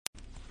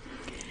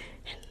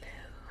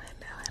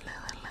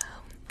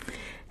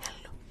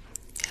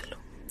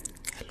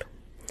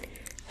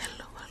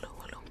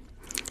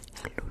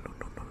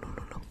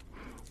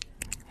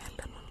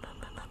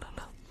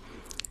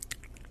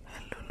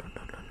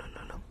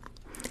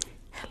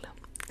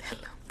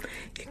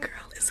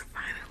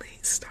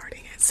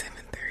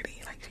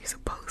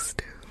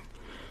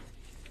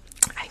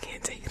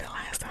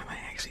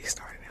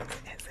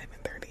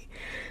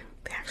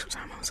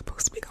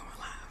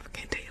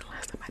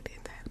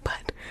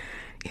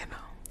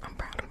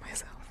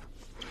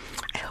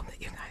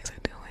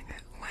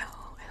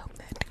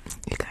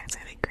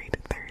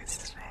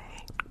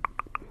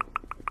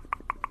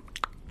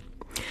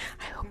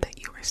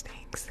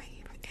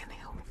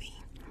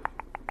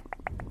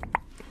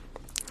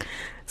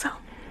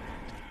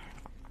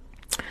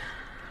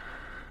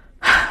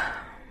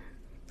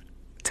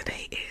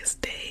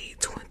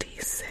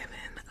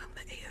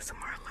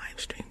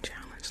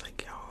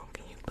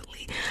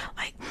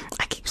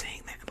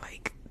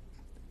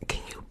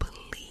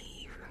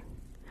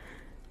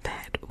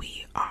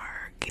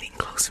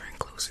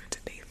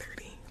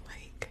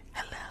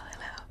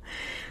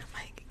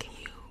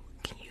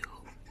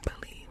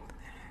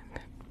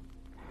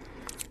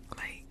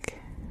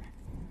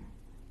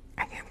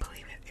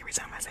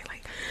every time I say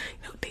like,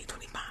 day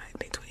 25,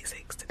 day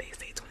 26, today's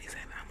day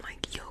 27, I'm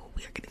like, yo,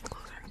 we are getting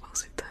closer and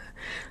closer to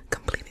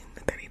completing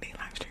the 30-day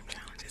live stream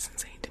challenge. It's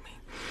insane to me,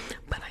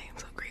 but I am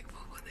so grateful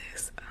for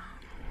this.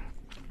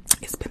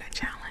 It's been a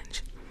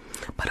challenge,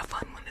 but a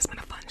fun one. It's been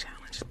a fun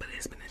challenge, but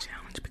it's been a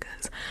challenge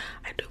because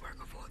I do work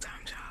a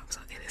full-time job,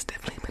 so it has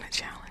definitely been a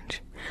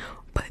challenge,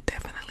 but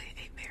definitely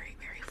a very,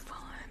 very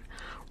fun,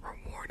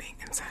 rewarding,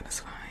 and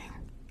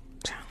satisfying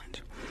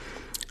challenge.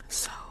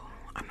 So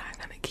I'm not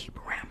gonna keep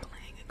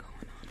rambling and going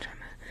on. I'm trying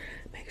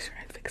to make sure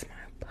I fix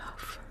my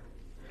puff.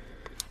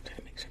 I'm trying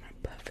to make sure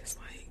my puff is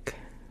like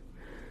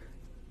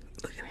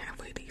looking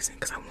halfway decent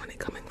because I want it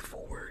coming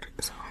forward.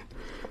 So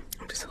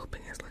I'm just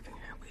hoping it's looking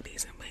halfway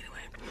decent. But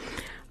anyway,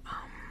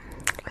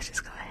 let's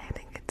just go ahead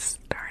and get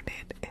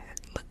started. It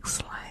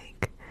looks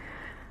like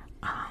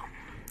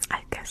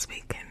I guess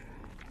we can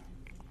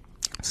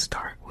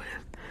start with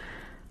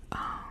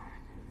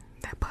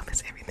that puff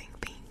is everything.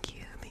 Thank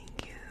you.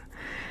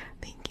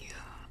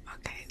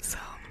 Okay, so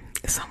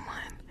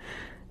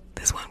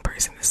this one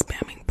person is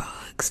spamming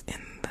bugs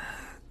in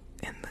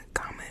the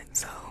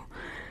comments, so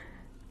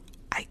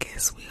I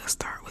guess we'll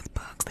start with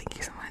bugs. Thank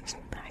you so much.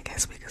 I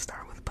guess we can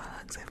start with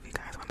bugs if you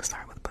guys want to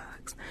start with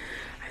bugs.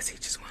 I see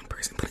just one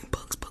person putting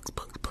bugs.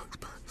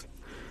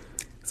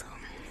 So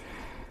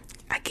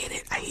I get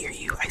it. I hear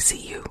you. I see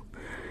you.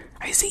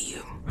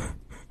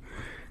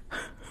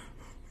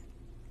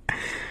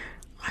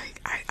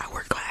 I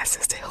wear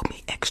glasses to help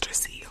me extra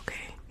see,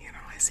 okay?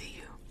 I see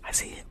you. I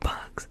see it.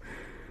 Bugs.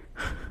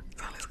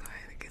 So let's go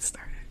ahead and get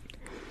started.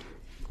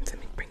 Let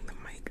me bring the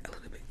mic a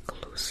little bit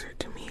closer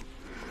to me.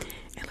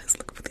 And let's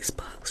look for these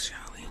bugs,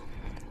 shall we?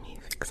 Let me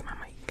fix my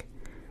mic.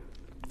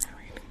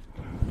 Alright.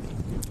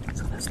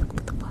 So let's look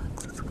for the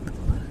bugs. Let's look for the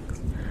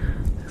bugs.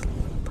 Let's look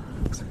for the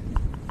bugs.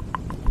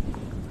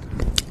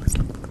 Let's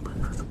look for the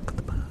bugs. Let's look for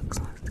the bugs.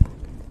 Let's see.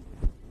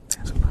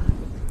 There's a bug.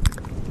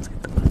 Let's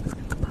get the bug. Let's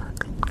get the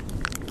bug.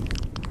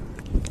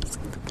 Let's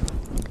get the bug.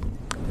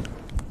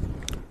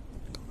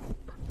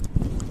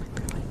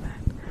 Like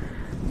that.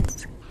 Let's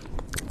see.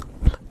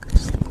 Look.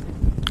 Just look.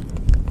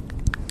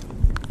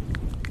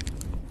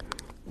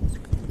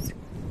 See.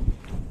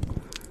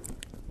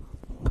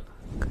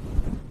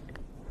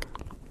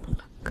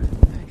 Pluck.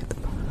 Gotta get the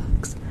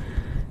bugs.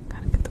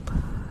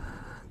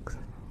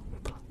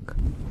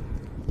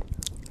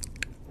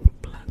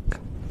 Pluck.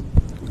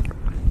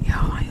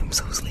 Y'all, I am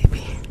so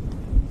sleepy.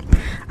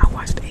 I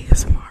watched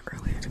ASMR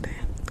earlier today.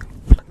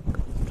 Pluck.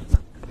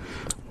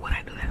 What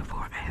I do that for,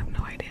 I have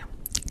no idea.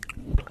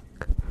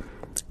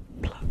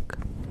 Pluck.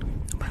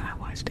 But I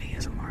watched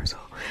ASMR, so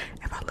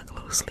if I look a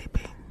little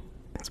sleepy,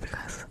 it's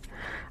because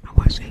I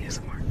watched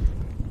ASMR.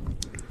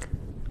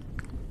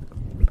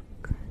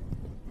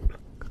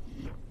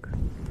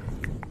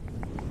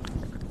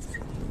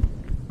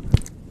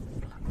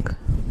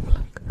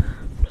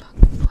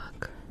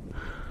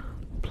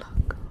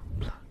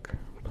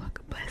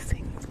 Pluck. But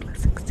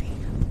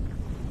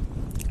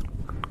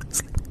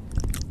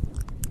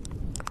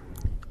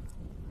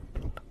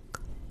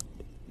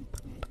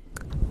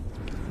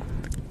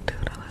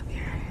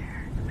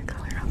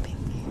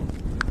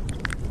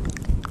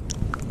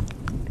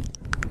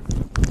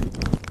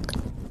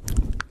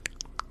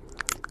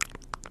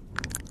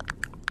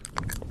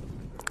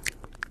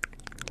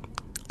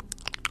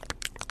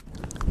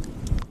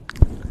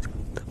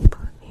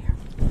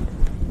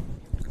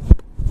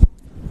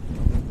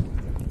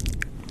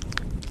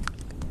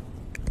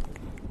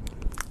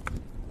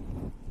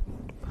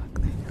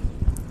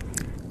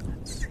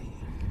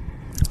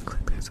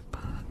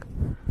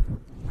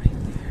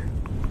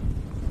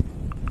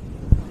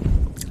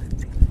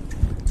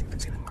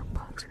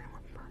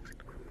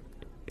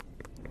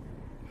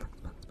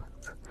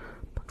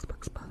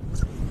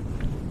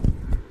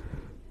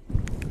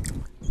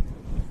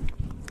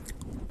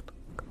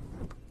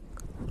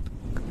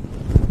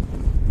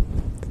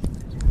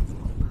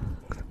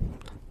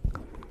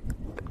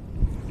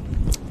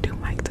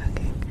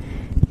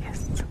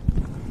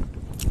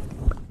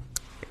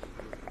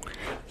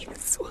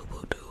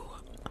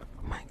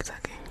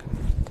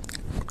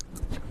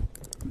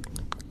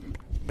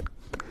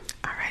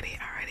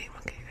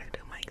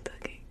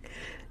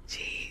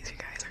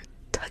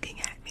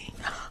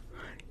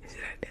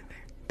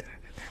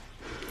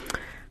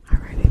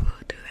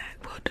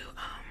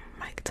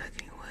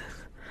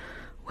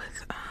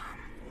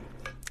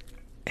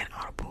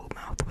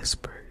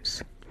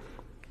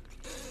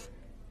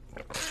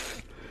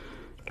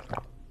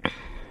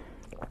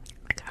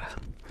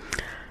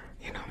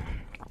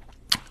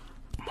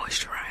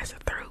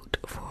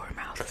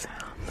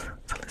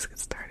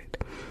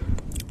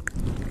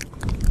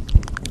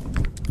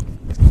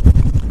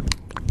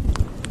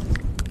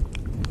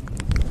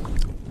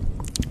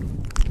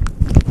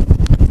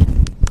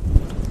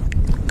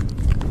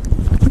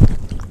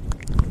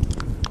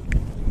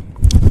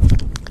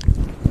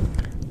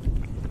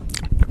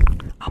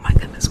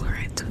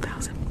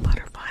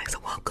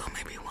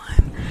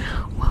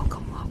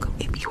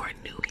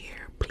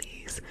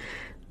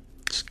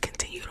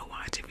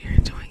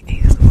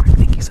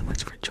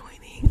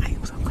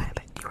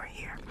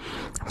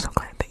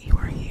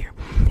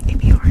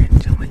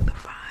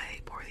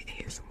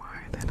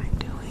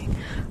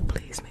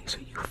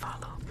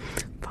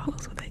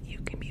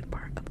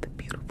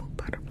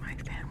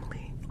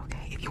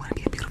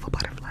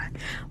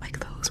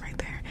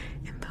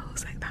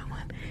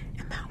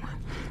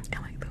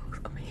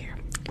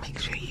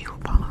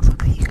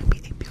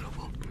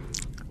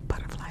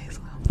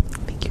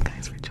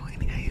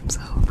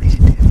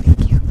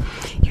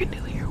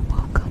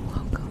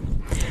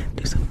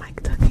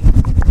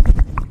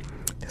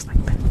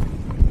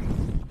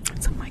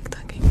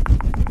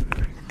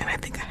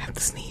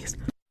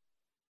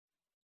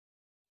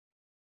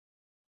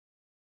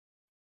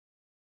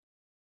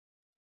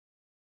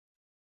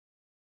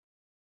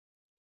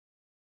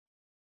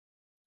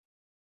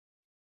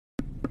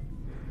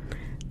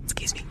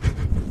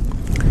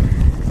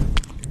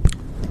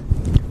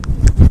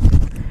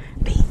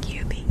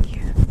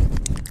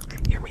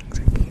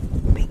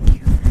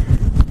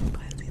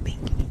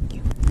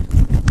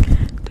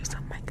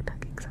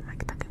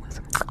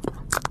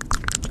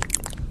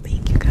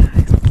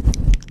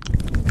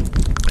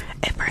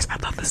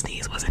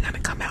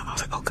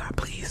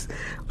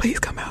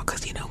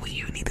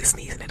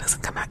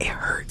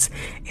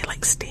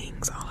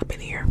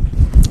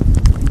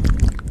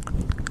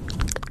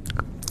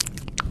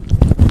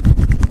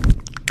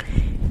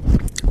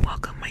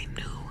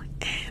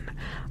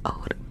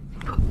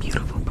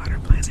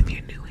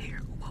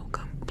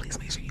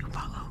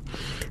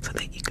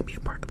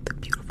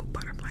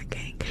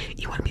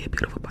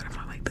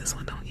this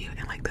one, don't you?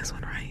 And like this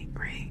one, right?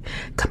 Right?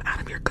 Come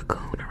out of your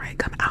cocoon, alright?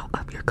 Come out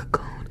of your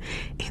cocoon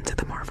into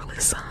the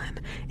marvelous sun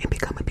and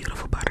become a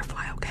beautiful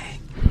butterfly, okay?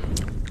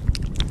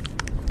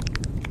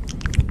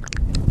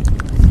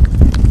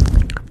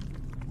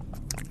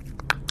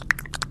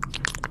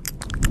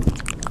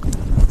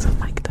 Some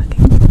mic tugging.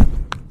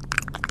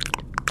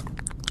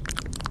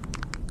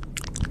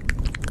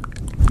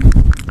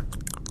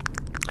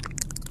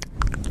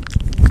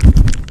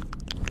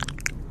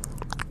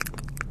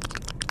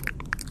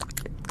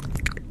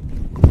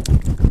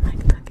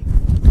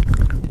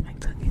 Mic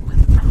tugging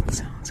with mouth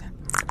sounds.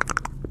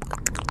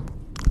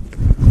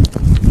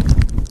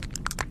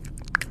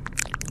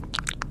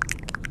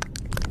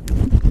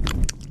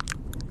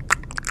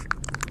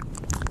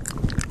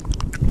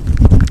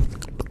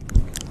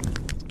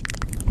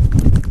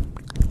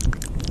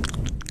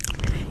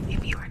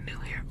 If you are new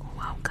here,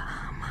 welcome.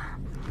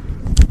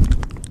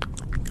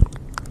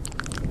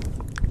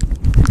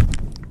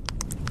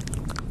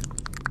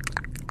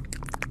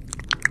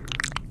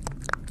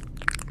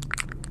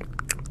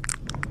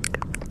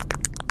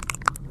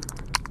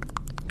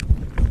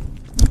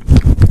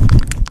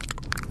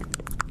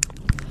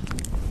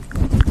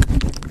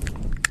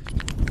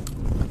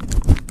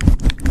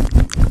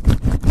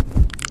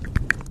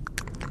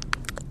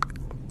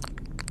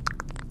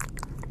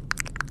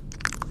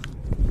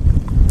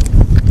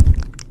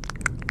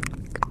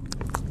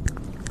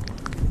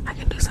 I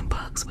can do some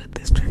bugs with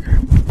this trigger.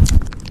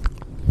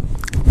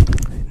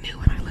 New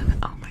and I love it.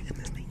 Oh my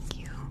goodness, thank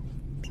you.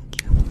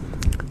 Thank you.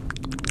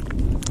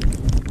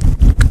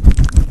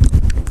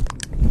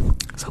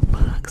 So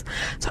bugs.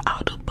 So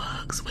I'll do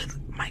bugs with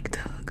Mike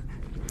Tug.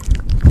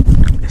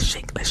 Let's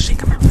shake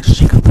them out. Let's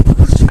shake out the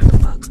bugs. Shake out the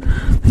bugs.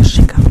 Let's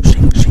shake out,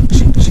 shake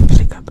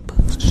out the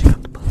bugs. Shake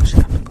out the bugs.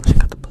 Shake out the bugs.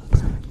 Shake out the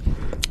bugs.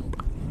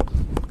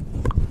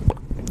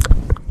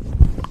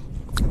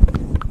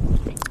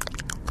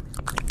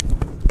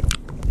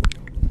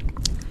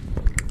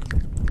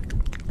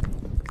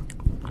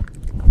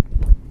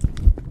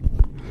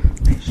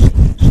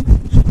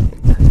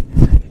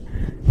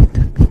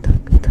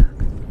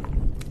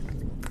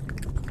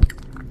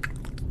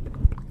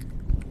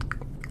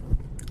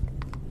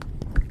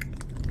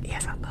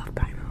 Yes, I love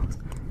dinos.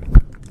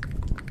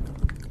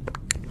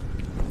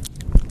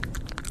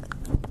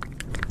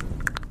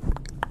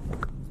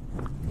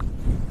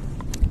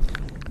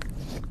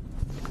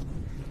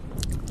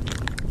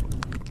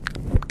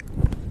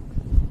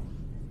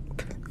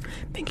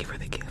 Thank you for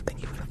the gift.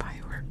 Thank you for the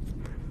firework.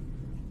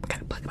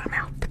 Gotta plug my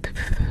mouth.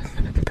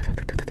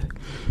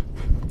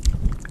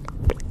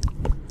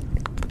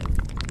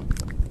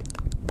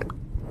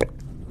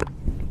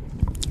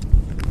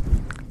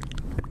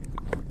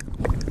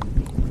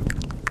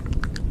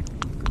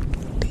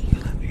 Do you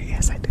love your?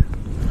 Yes, I do.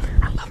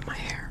 I love my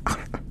hair.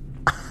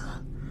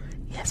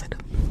 Yes, I do.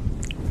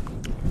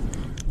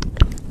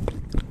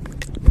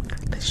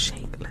 Let's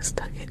shake. Let's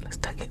tug it. Let's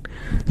tug it.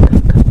 Tug,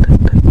 tug, tug,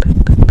 tug,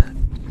 tug, tug, tug.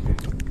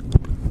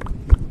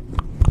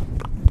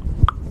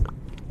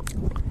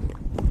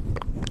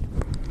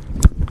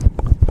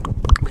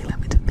 We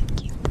love it.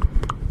 Thank you.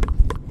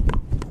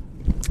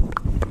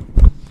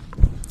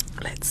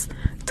 Let's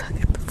tug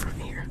at the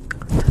front here.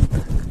 Tug,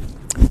 tug.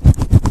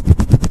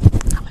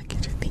 I like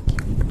it. Thank you.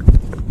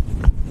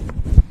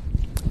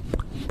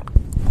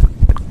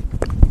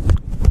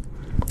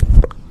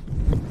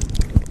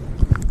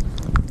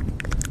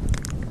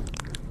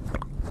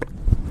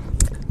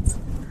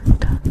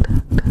 Tug,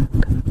 tug, tug,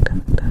 tug,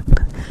 tug, tug,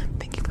 tug.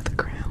 Thank you for the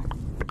crown.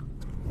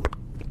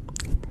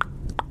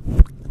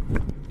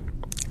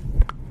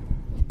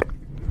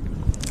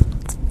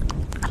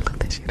 I love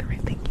that shade of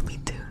red. Thank you. Me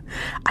too.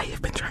 I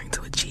have been trying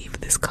to achieve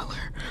this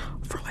color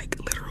for like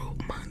literal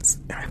months,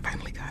 and I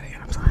finally got it,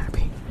 and I'm so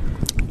happy.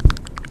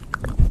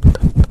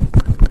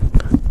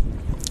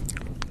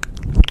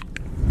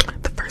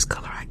 The first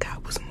color I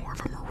got was more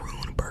of a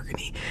maroon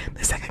burgundy.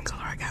 The second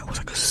color I got was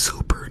like a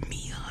super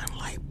neon,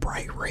 like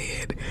bright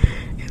red,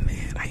 and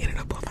then I ended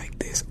up with like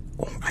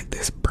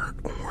this burnt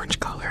orange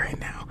color, and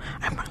now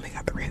I finally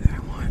got the red that I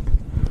want.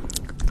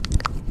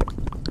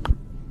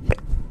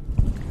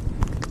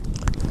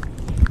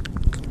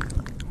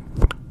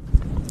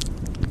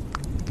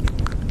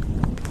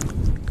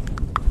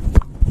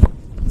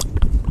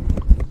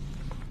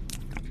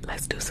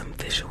 Let's do some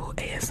visual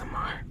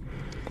ASMR.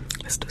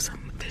 Let's do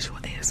some visual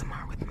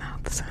ASMR with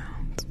mouth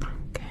sounds.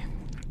 Okay.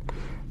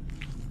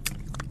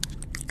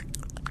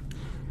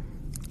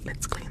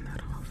 Let's clean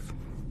that off.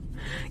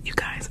 You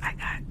guys, I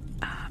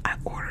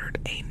ordered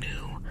a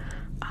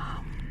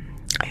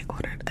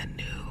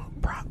new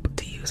prop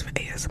to use for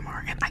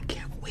ASMR, and I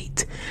can't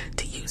wait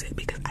to use it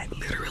because I've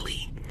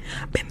literally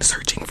been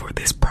searching for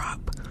this prop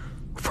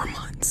for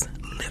months,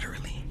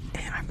 literally,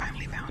 and I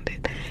finally found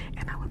it,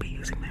 and I will be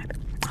using that.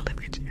 I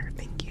love your chair.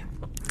 Thank you.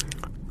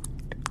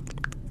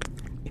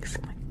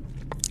 Excellent.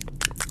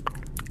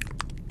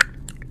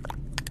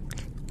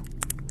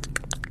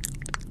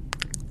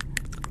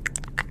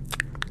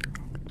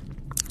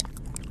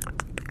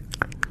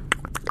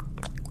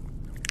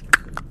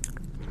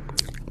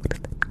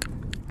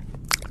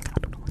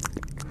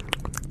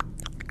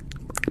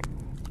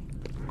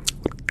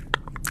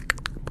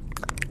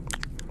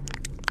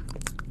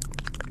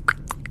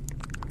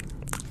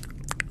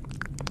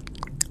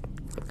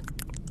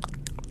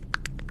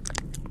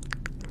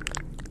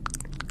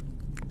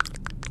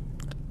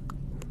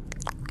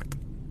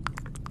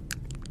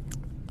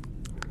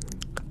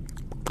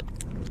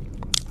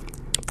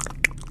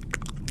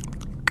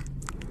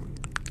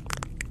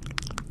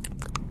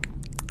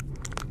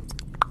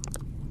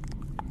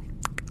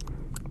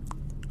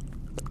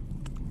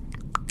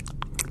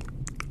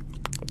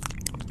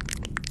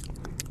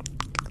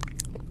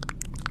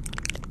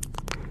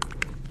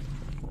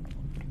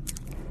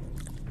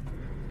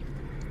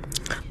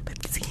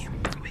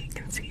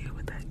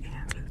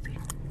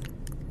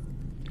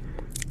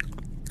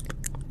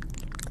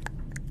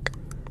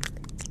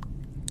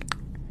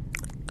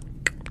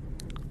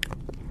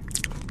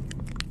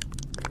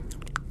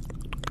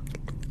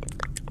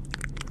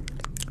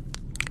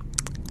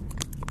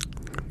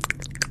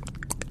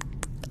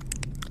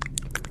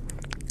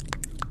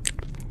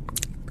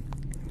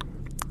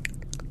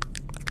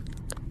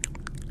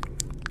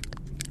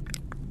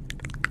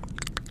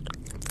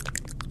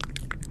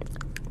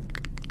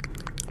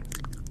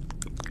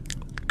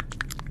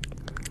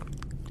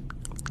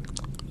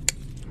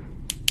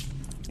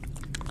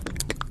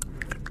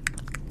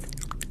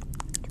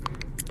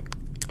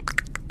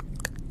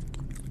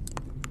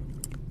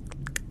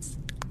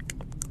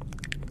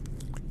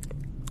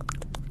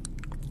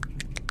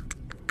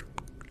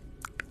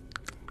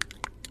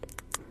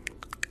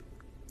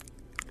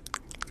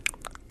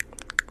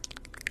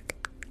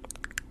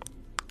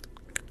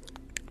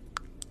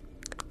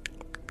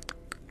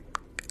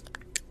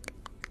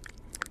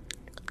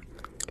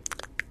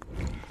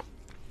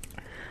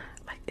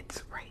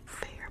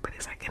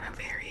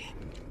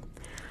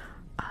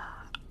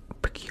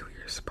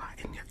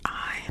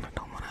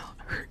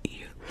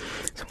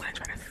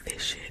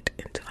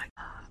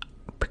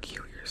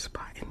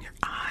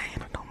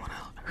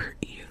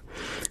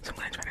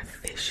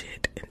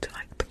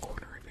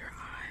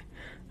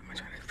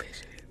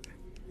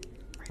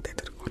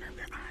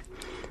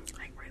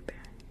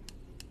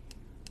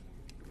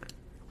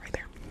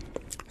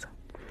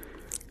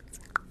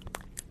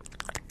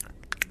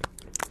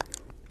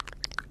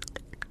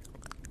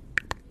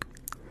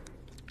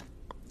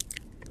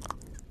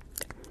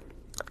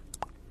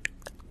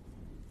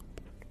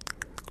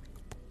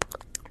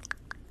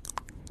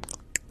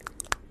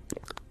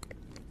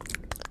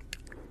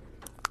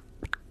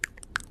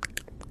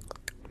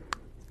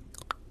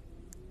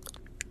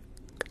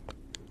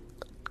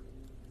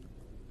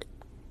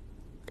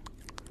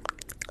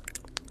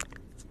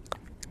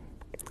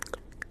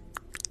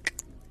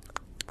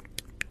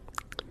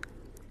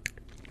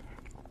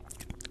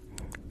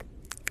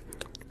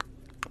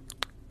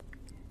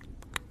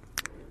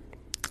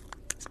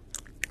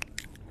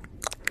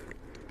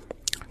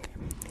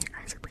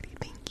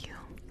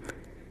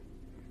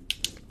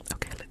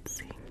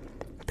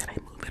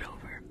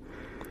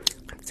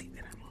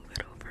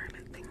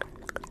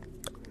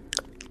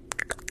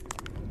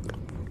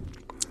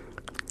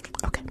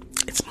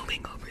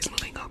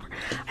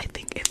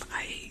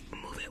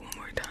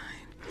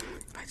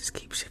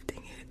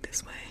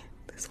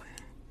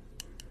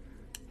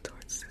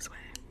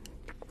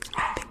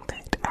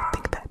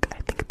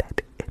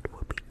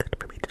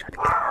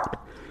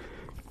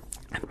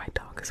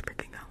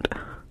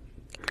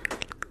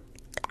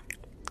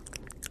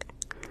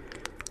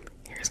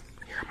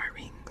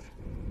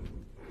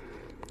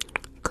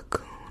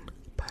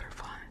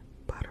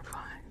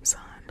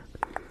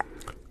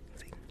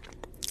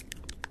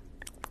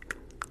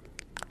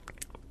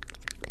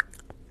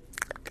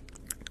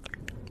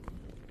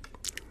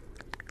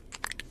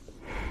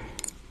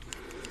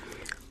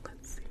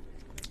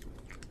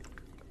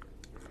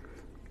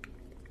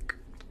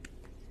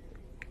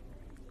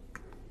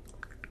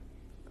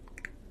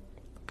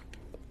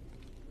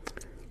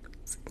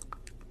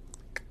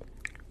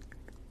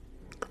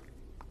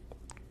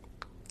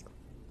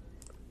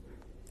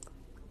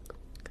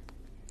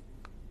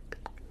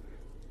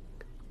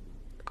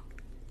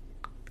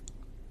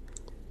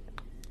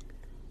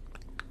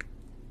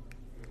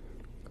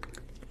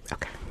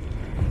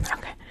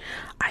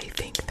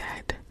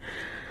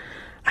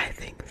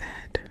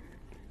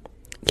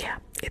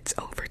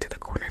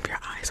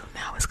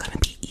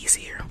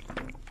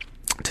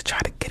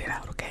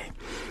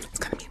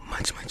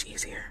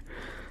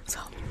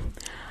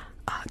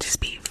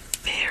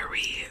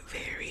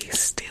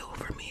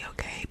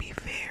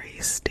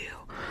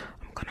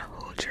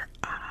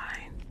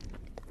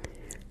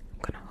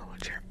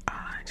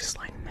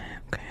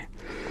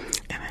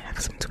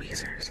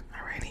 tweezers.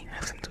 Alrighty,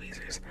 have some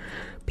tweezers.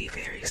 Be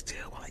very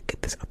still while I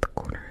get this out the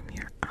corner of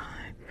your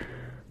eye.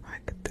 While I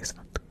get this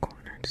out the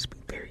corner, just be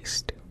very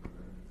still.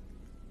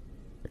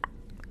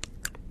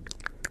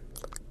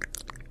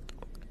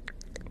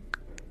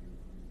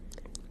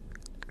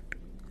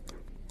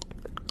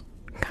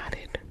 Got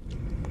it.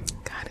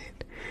 Got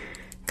it.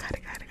 Got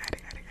it, got it, got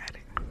it, got it, got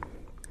it.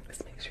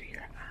 Let's make sure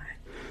your eye,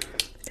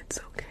 it's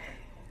okay.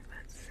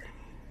 Let's see.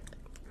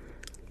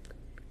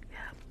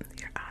 Yep,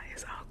 your eye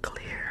is all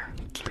clear.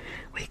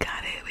 We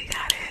got it, we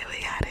got it,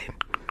 we got it.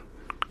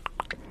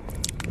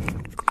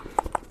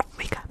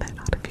 We got that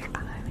out of your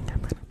eye. We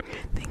got that.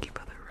 Thank you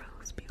for the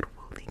rose,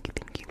 beautiful. Thank you,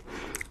 thank you.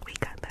 We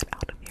got that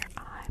out of your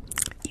eye.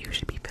 You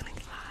should be feeling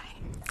high.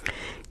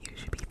 You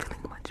should be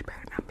feeling much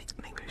better. Now make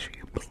sure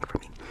you blink for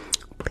me.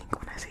 Blink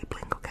when I say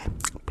blink, okay?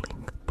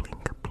 Blink,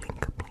 blink,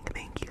 blink, blink.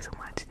 Thank you so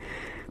much.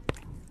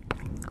 Blink,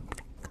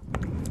 blink,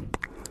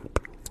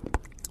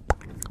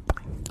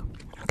 blink, blink.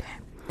 Okay.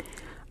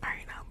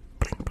 Alright, now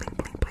blink, blink,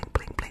 blink, blink,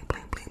 blink, blink,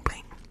 blink, blink,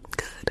 blink.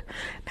 Good.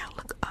 Now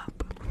look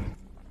up.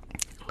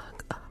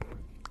 Look up.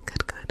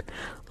 Good, good.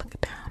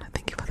 Look down.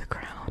 Thank you for the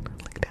crown.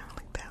 Look down,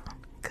 look down.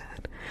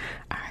 Good.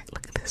 Alright,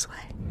 look this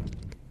way.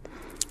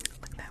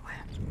 Look that way.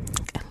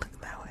 And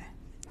look that way.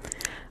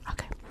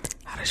 Okay.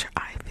 How does your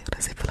eye feel?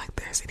 Does it feel like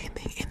there's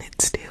anything in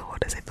it still, or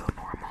does it feel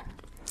normal?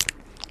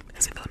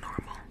 Does it feel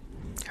normal?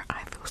 Your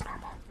eye feels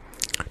normal.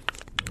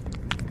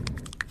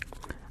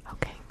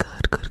 Okay,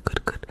 good, good,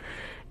 good, good.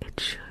 It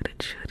should,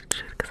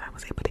 because I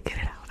was able to get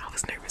it out. I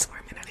was nervous for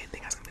a minute. I didn't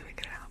think I was gonna be able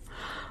to get it out.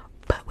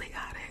 But we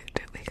got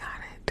it. We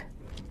got it.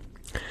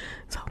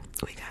 So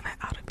we got that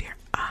out of your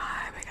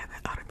eye. We got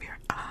that out of your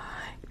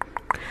eye.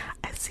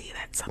 I see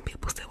that some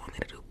people still want me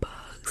to do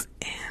bugs,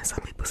 and some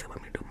people still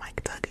want me to do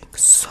mic tugging.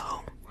 So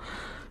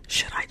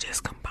should I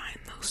just combine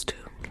those two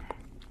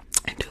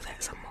and do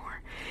that some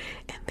more?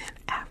 And then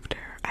after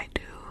I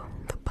do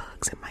the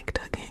bugs and mic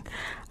tugging,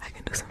 I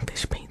can do some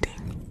fish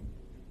painting.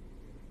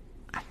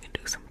 I can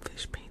do some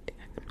fish painting.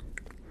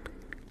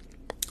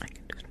 I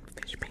can do some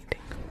fish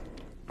painting.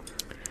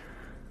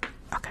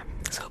 Okay,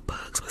 so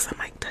bugs with some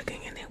mic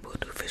tugging, and then we'll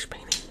do fish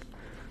painting.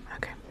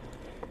 Okay,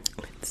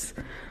 let's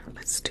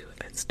do it.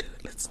 Let's do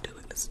it. Let's do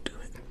it. Let's do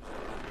it.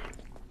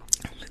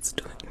 Let's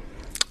do it.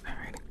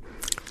 Alright.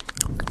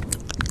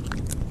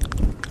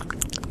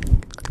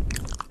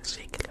 Let's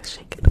shake it. Let's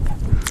shake it. Okay.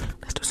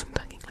 Let's do some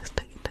tugging. Let's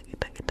tug it. Tug it.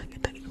 Tug it. Tug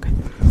it. Tug it. Okay.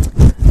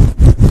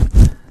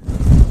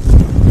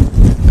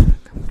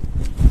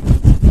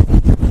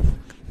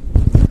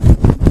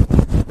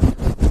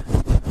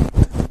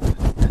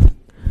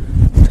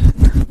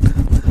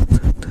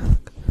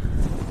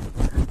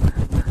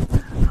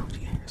 Oh,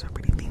 your hairs are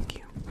pretty. Thank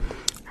you.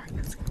 Alright,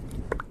 let's see.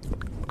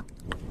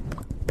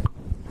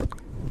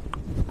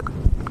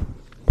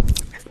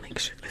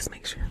 Let's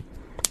make sure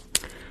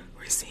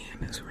we're seeing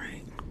this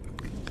right.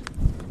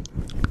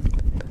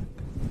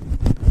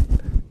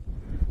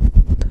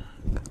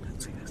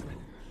 Let's see this.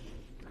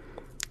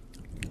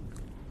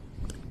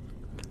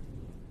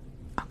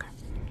 Okay.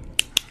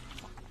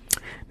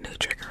 New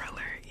trigger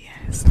alert,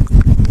 yes.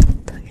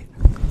 Tug it.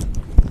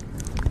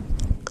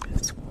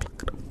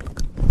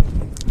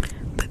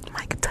 The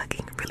mic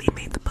tugging really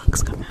made the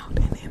bugs come out,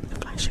 and then the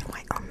flashing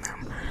light on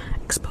them,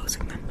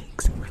 exposing them,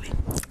 makes it really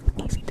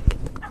easy to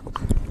get them out.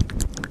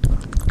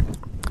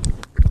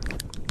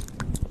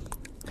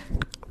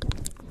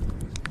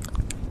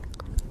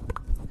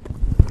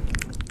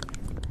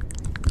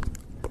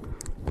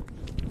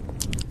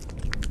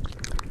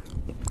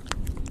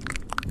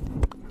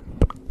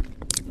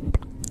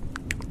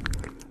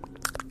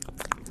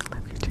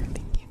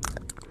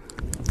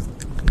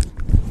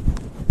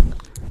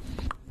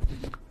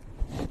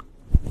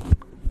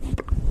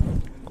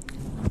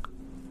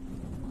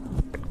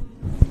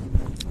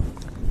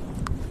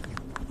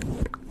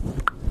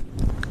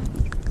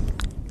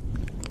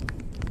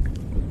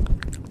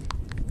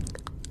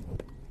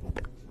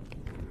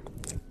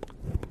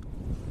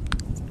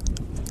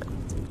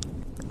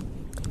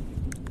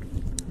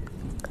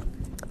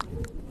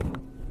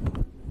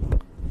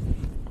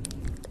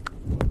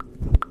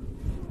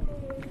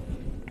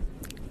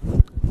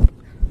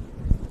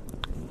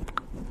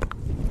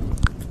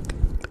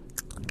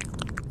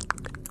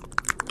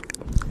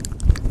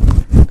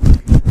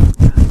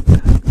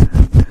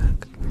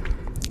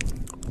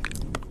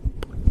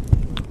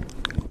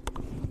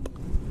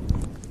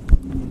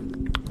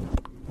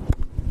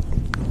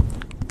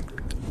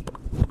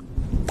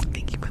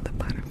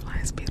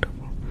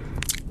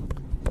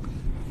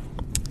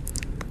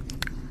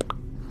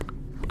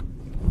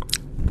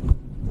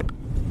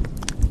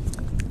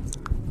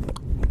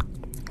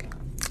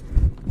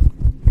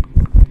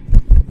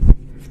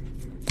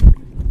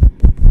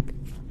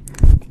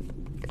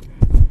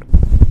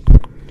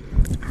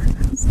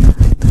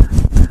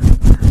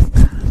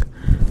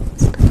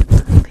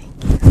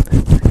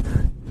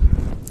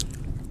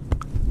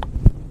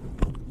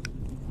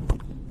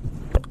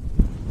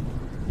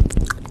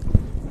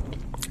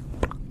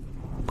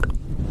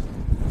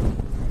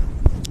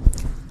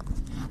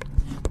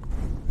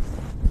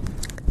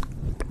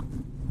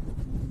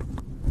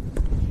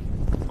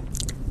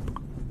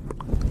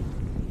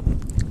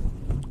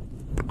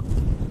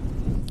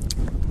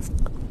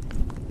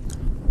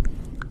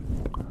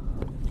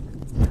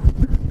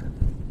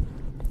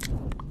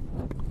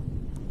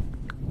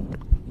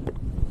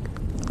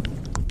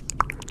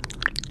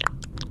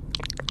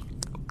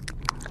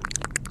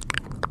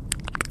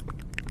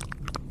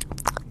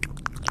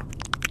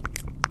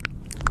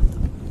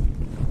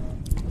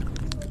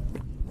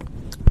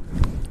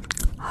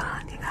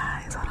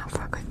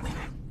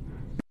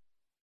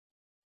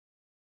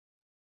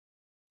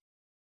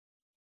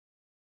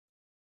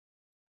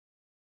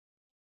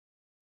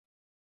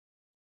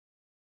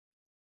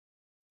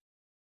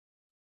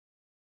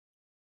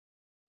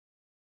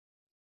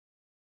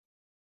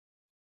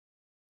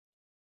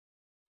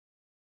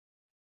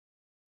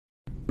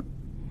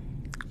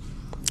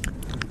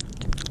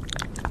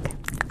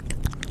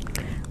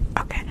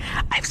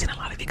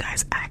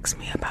 asked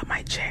me about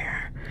my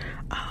chair.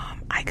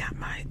 I got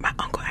my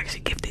uncle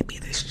actually gifted me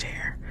this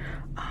chair,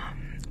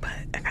 but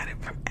I got it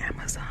from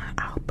Amazon.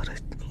 I'll put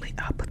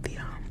the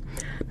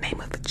name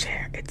of the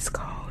chair. It's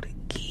called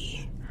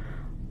Gi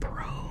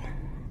Pro.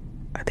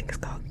 I think it's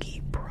called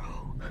Gi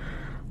Pro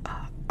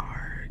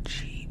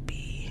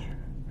RGB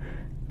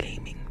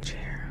gaming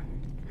chair,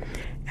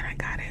 and I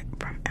got it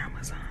from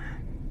Amazon.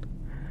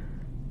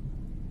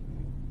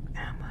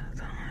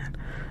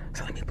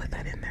 So let me put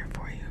that in there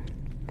for you.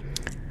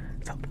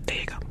 So there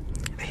you go.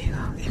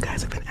 You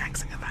guys have been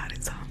asking about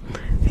it, so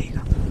there you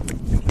go.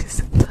 Let me just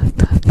tug.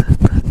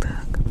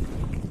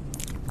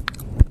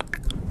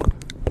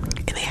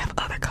 And they have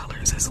other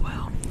colors as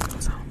well.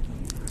 So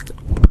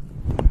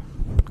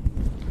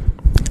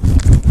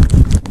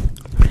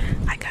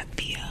I got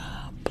the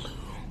blue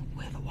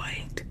with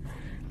white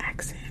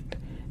accent,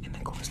 and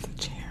of course the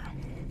chair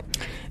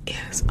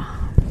is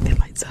it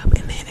lights up,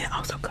 and then it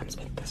also comes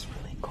with this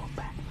really cool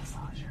back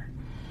massager.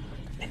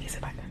 Let me see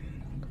if I can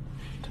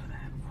do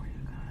that for you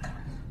guys.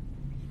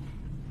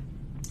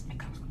 It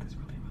comes with this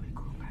really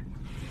cool back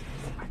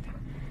massager. See if I can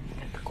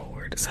get the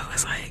cord. So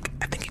it's like,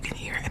 I think you can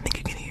hear it.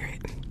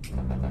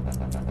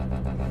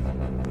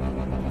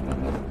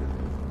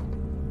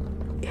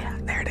 Yeah,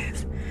 there it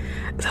is.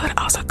 So it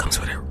also comes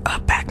with a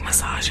back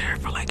massager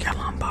for like your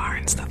lumbar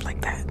and stuff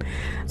like that.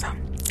 So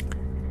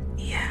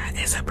yeah,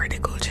 it's a pretty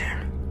cool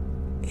chair.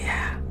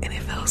 Yeah, and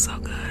it feels so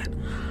good.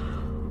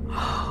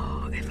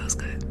 Oh, it feels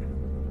good.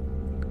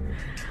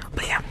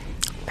 But yeah,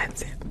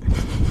 that's it.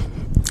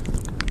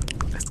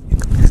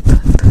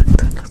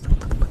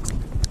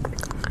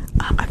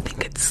 I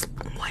think it's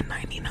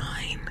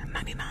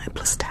 $199.99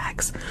 plus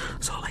tax,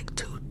 so like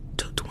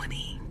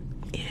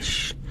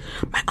 $220-ish.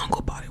 My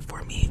uncle bought it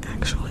for me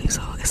actually,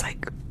 so it's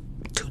like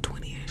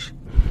 $220-ish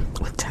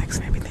with tax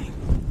and everything.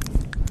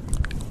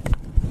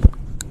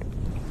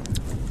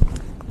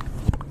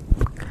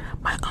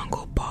 My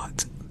uncle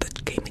bought the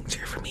gaming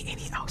chair for me, and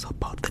he also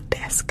bought the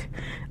desk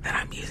that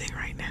I'm using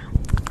right now.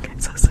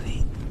 So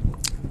sweet.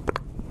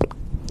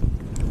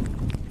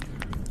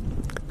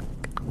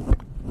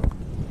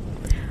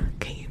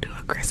 Can you do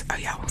aggressive? Oh,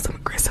 y'all want some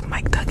aggressive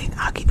mic tugging?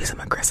 I'll give you some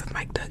aggressive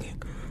mic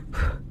tugging.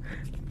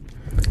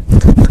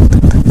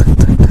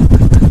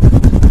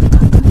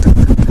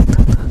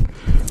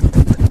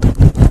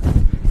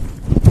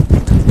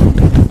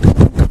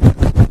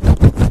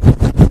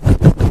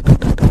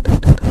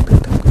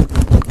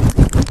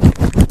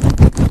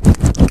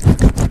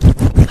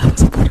 That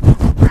was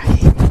affordable,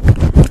 right?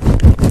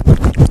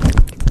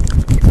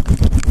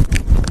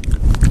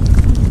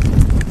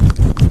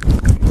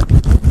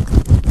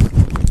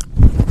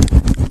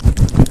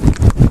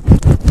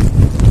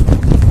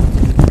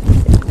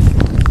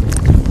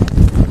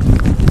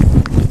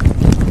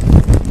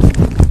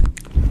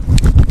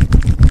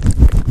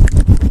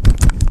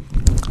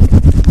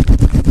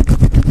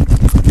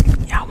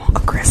 Y'all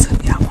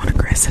want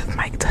aggressive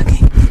mic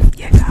tugging?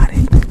 Yeah, got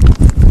it.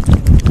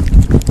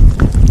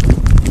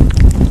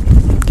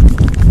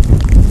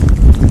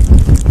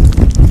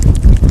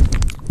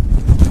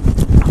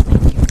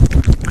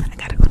 I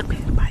gotta go to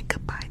bed. Bye.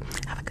 Goodbye.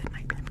 Have a good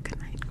night.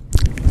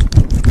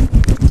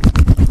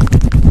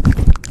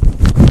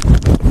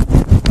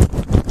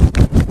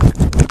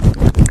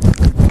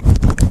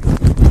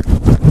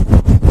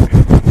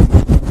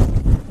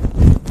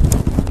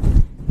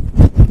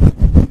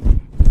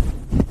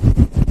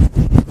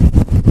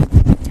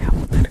 Yeah, I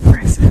want that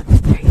aggressive.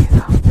 There you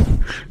go.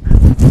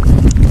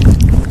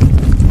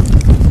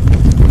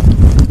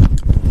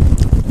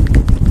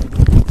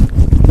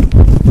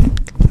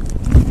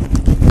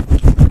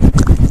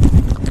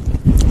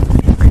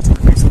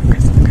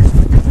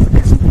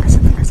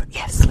 Aggressive.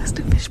 Yes, let's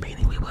do fish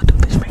painting. We will do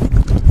fish painting.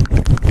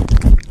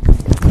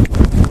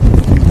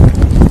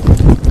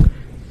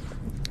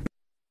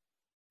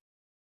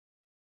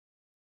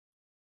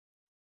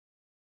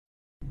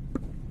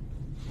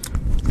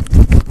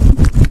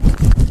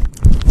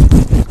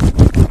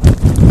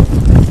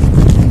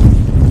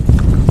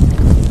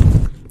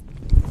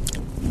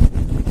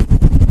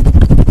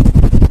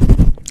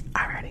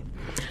 Alrighty,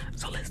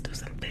 so let's do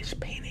some fish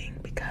painting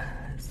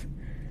because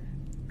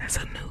that's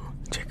a new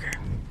trigger.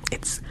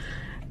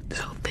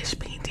 Fish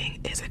painting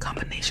is a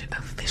combination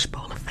of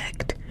fishbowl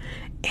effect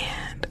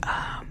and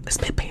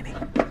spit painting.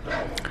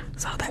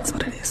 So that's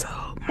what it is. So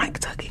mic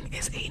tugging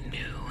is a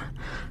new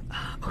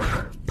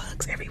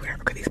bugs everywhere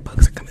because these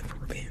bugs are coming for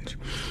revenge.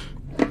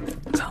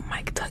 So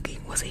mic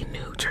tugging was a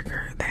new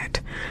trigger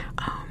that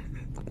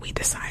we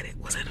decided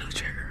was a new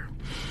trigger.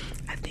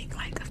 I think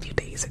like a few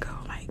days ago,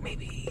 like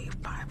maybe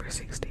 5 or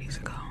 6 days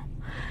ago,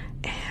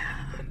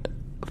 and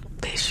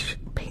fish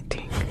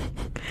painting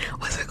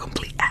was a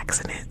complete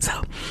accident.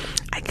 So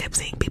I kept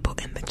seeing people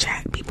in the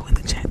chat,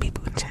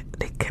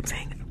 they kept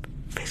saying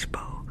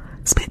fishbowl,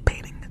 spit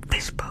painting,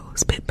 fishbowl,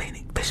 spit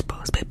painting,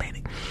 fishbowl, spit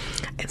painting.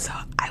 And so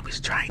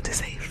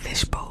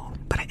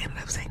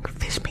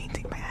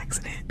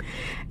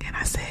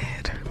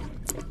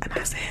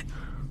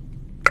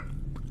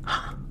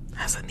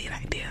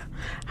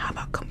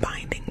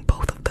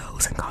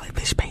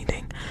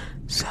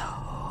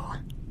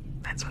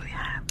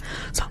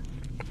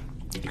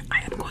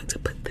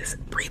this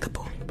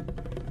breathable.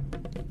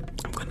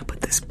 I'm gonna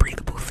put this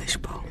breathable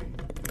fishbowl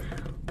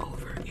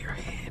over your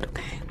head,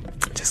 okay?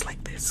 Just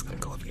like this. It's gonna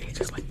go over your head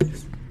just like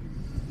this.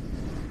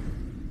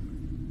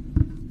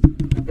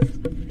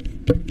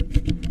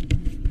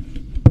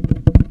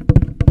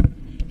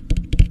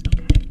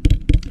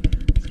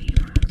 So you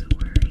don't have to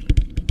worry.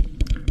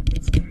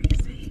 It's very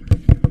safe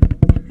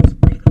and it's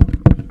breathable.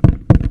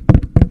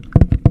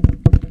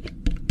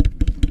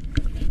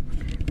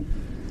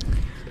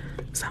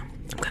 So I'm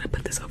gonna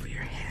put this over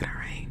your head,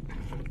 alright?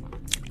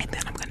 And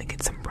then I'm gonna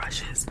get some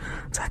brushes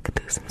so I can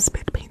do some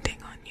spit painting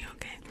on you,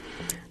 okay?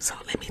 So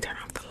let me turn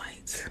off the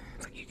lights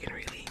so you can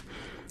really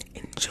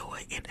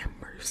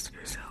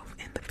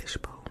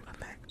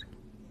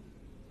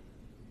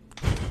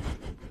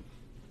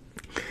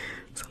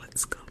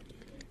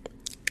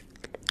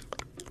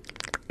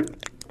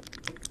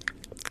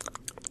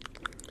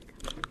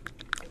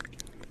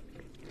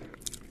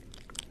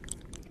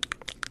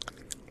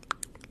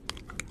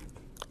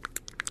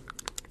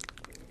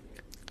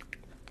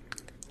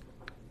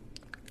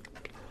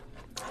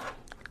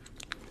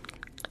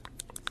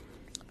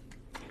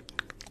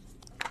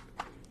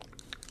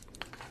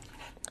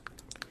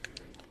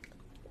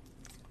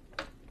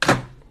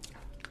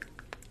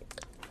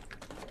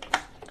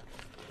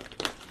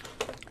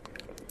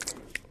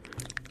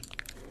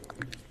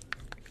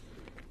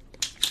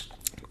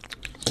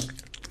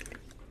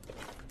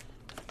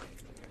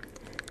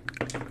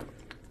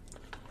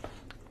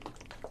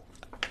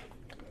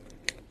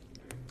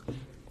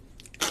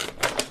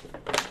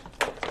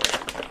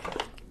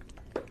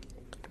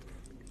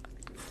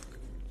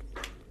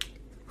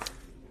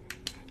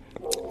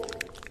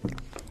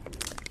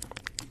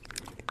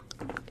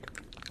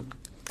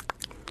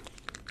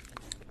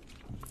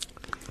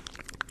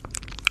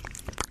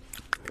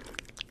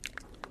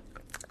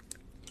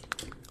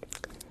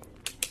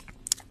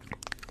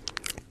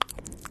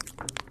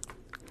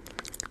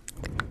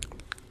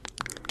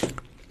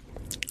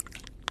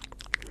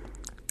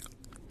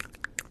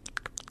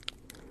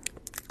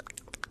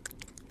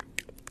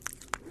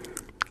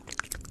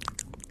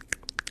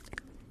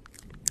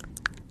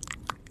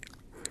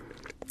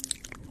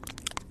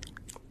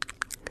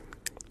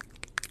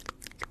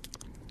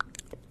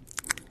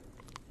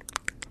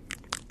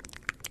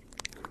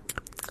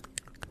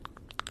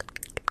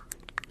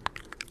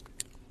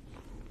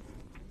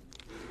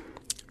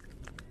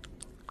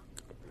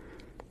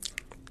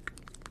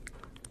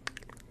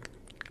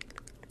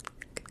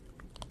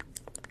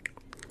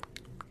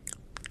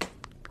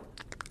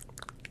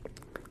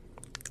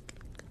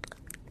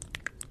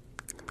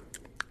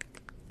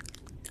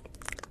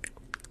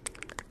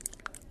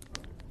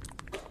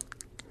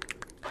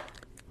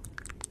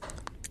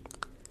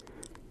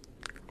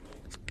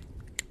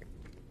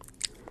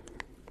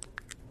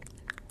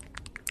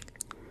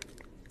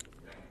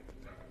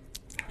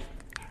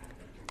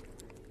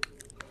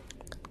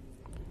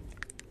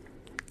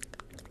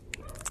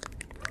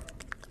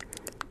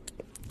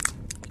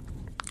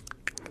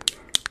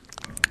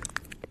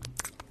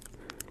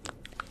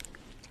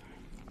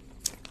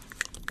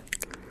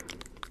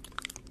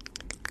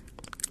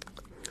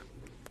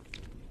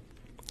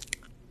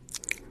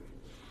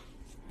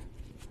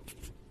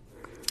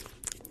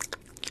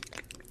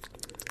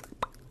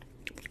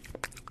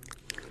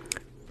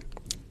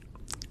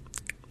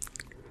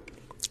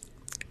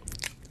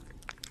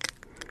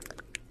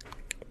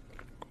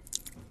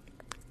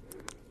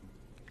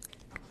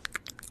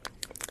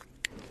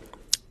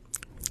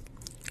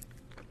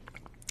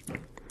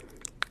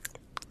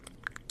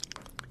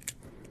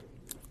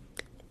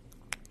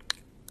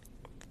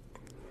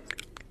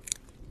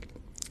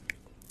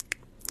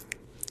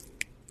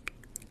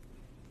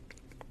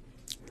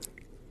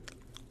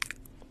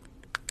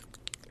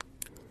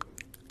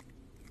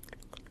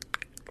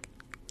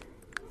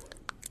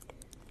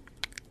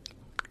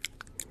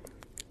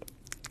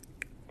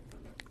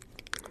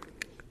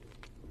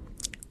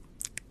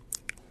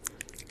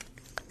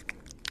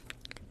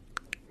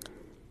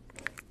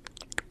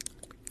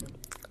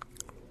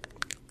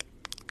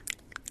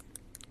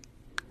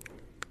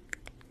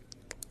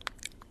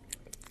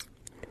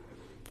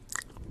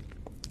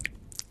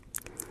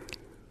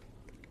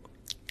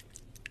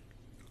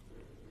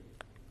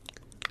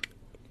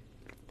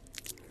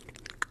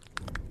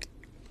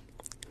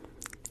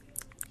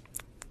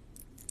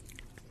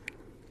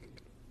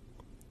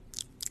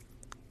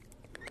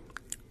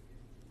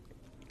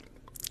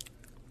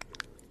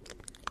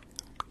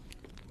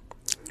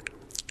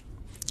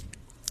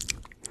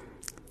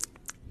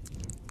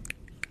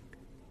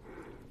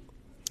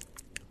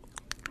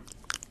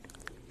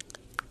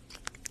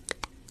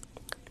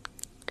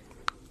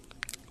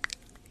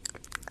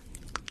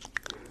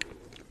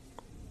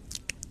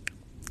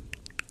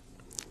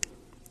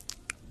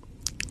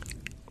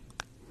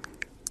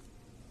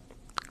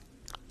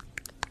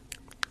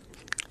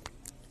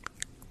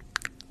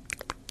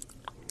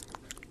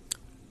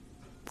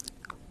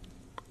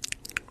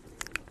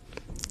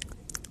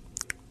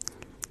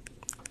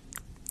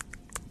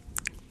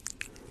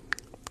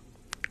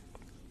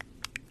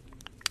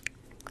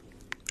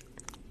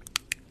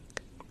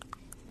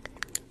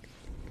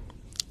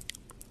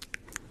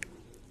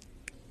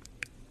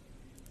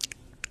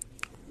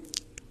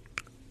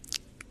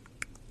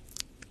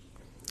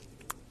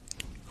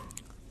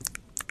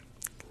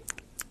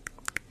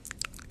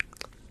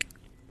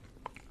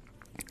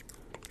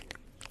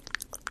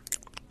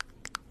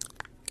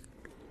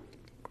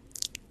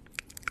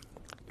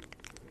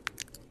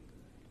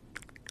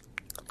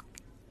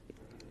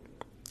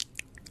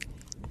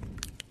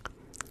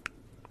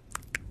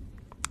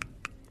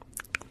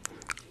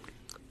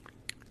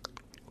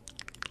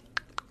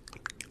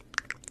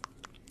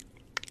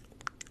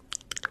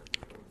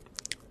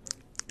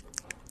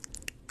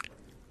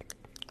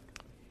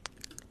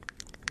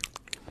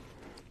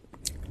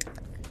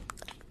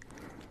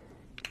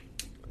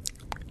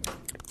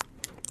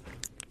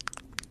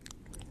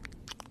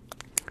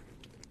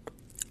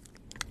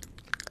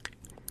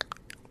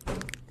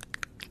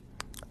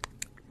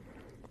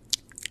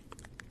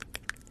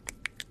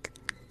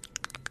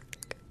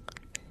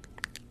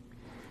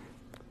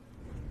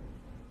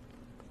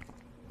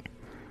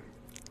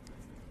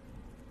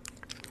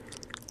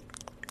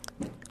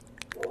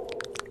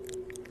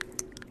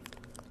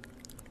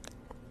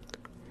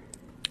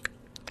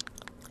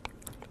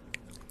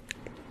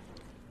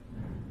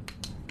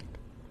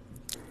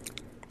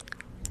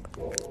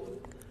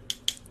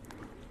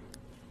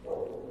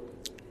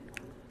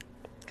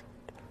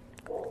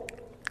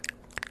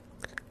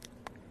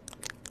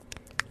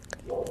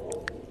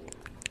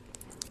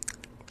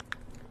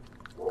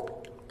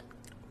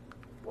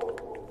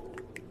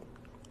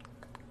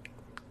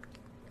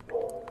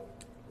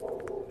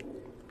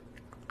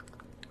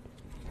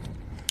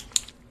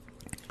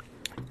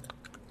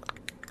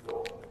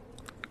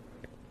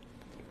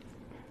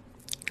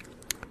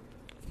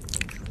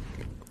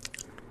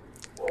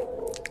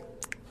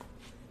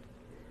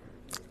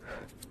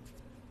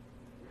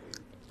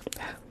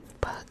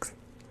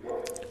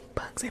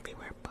bugs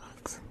everywhere.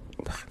 Bugs.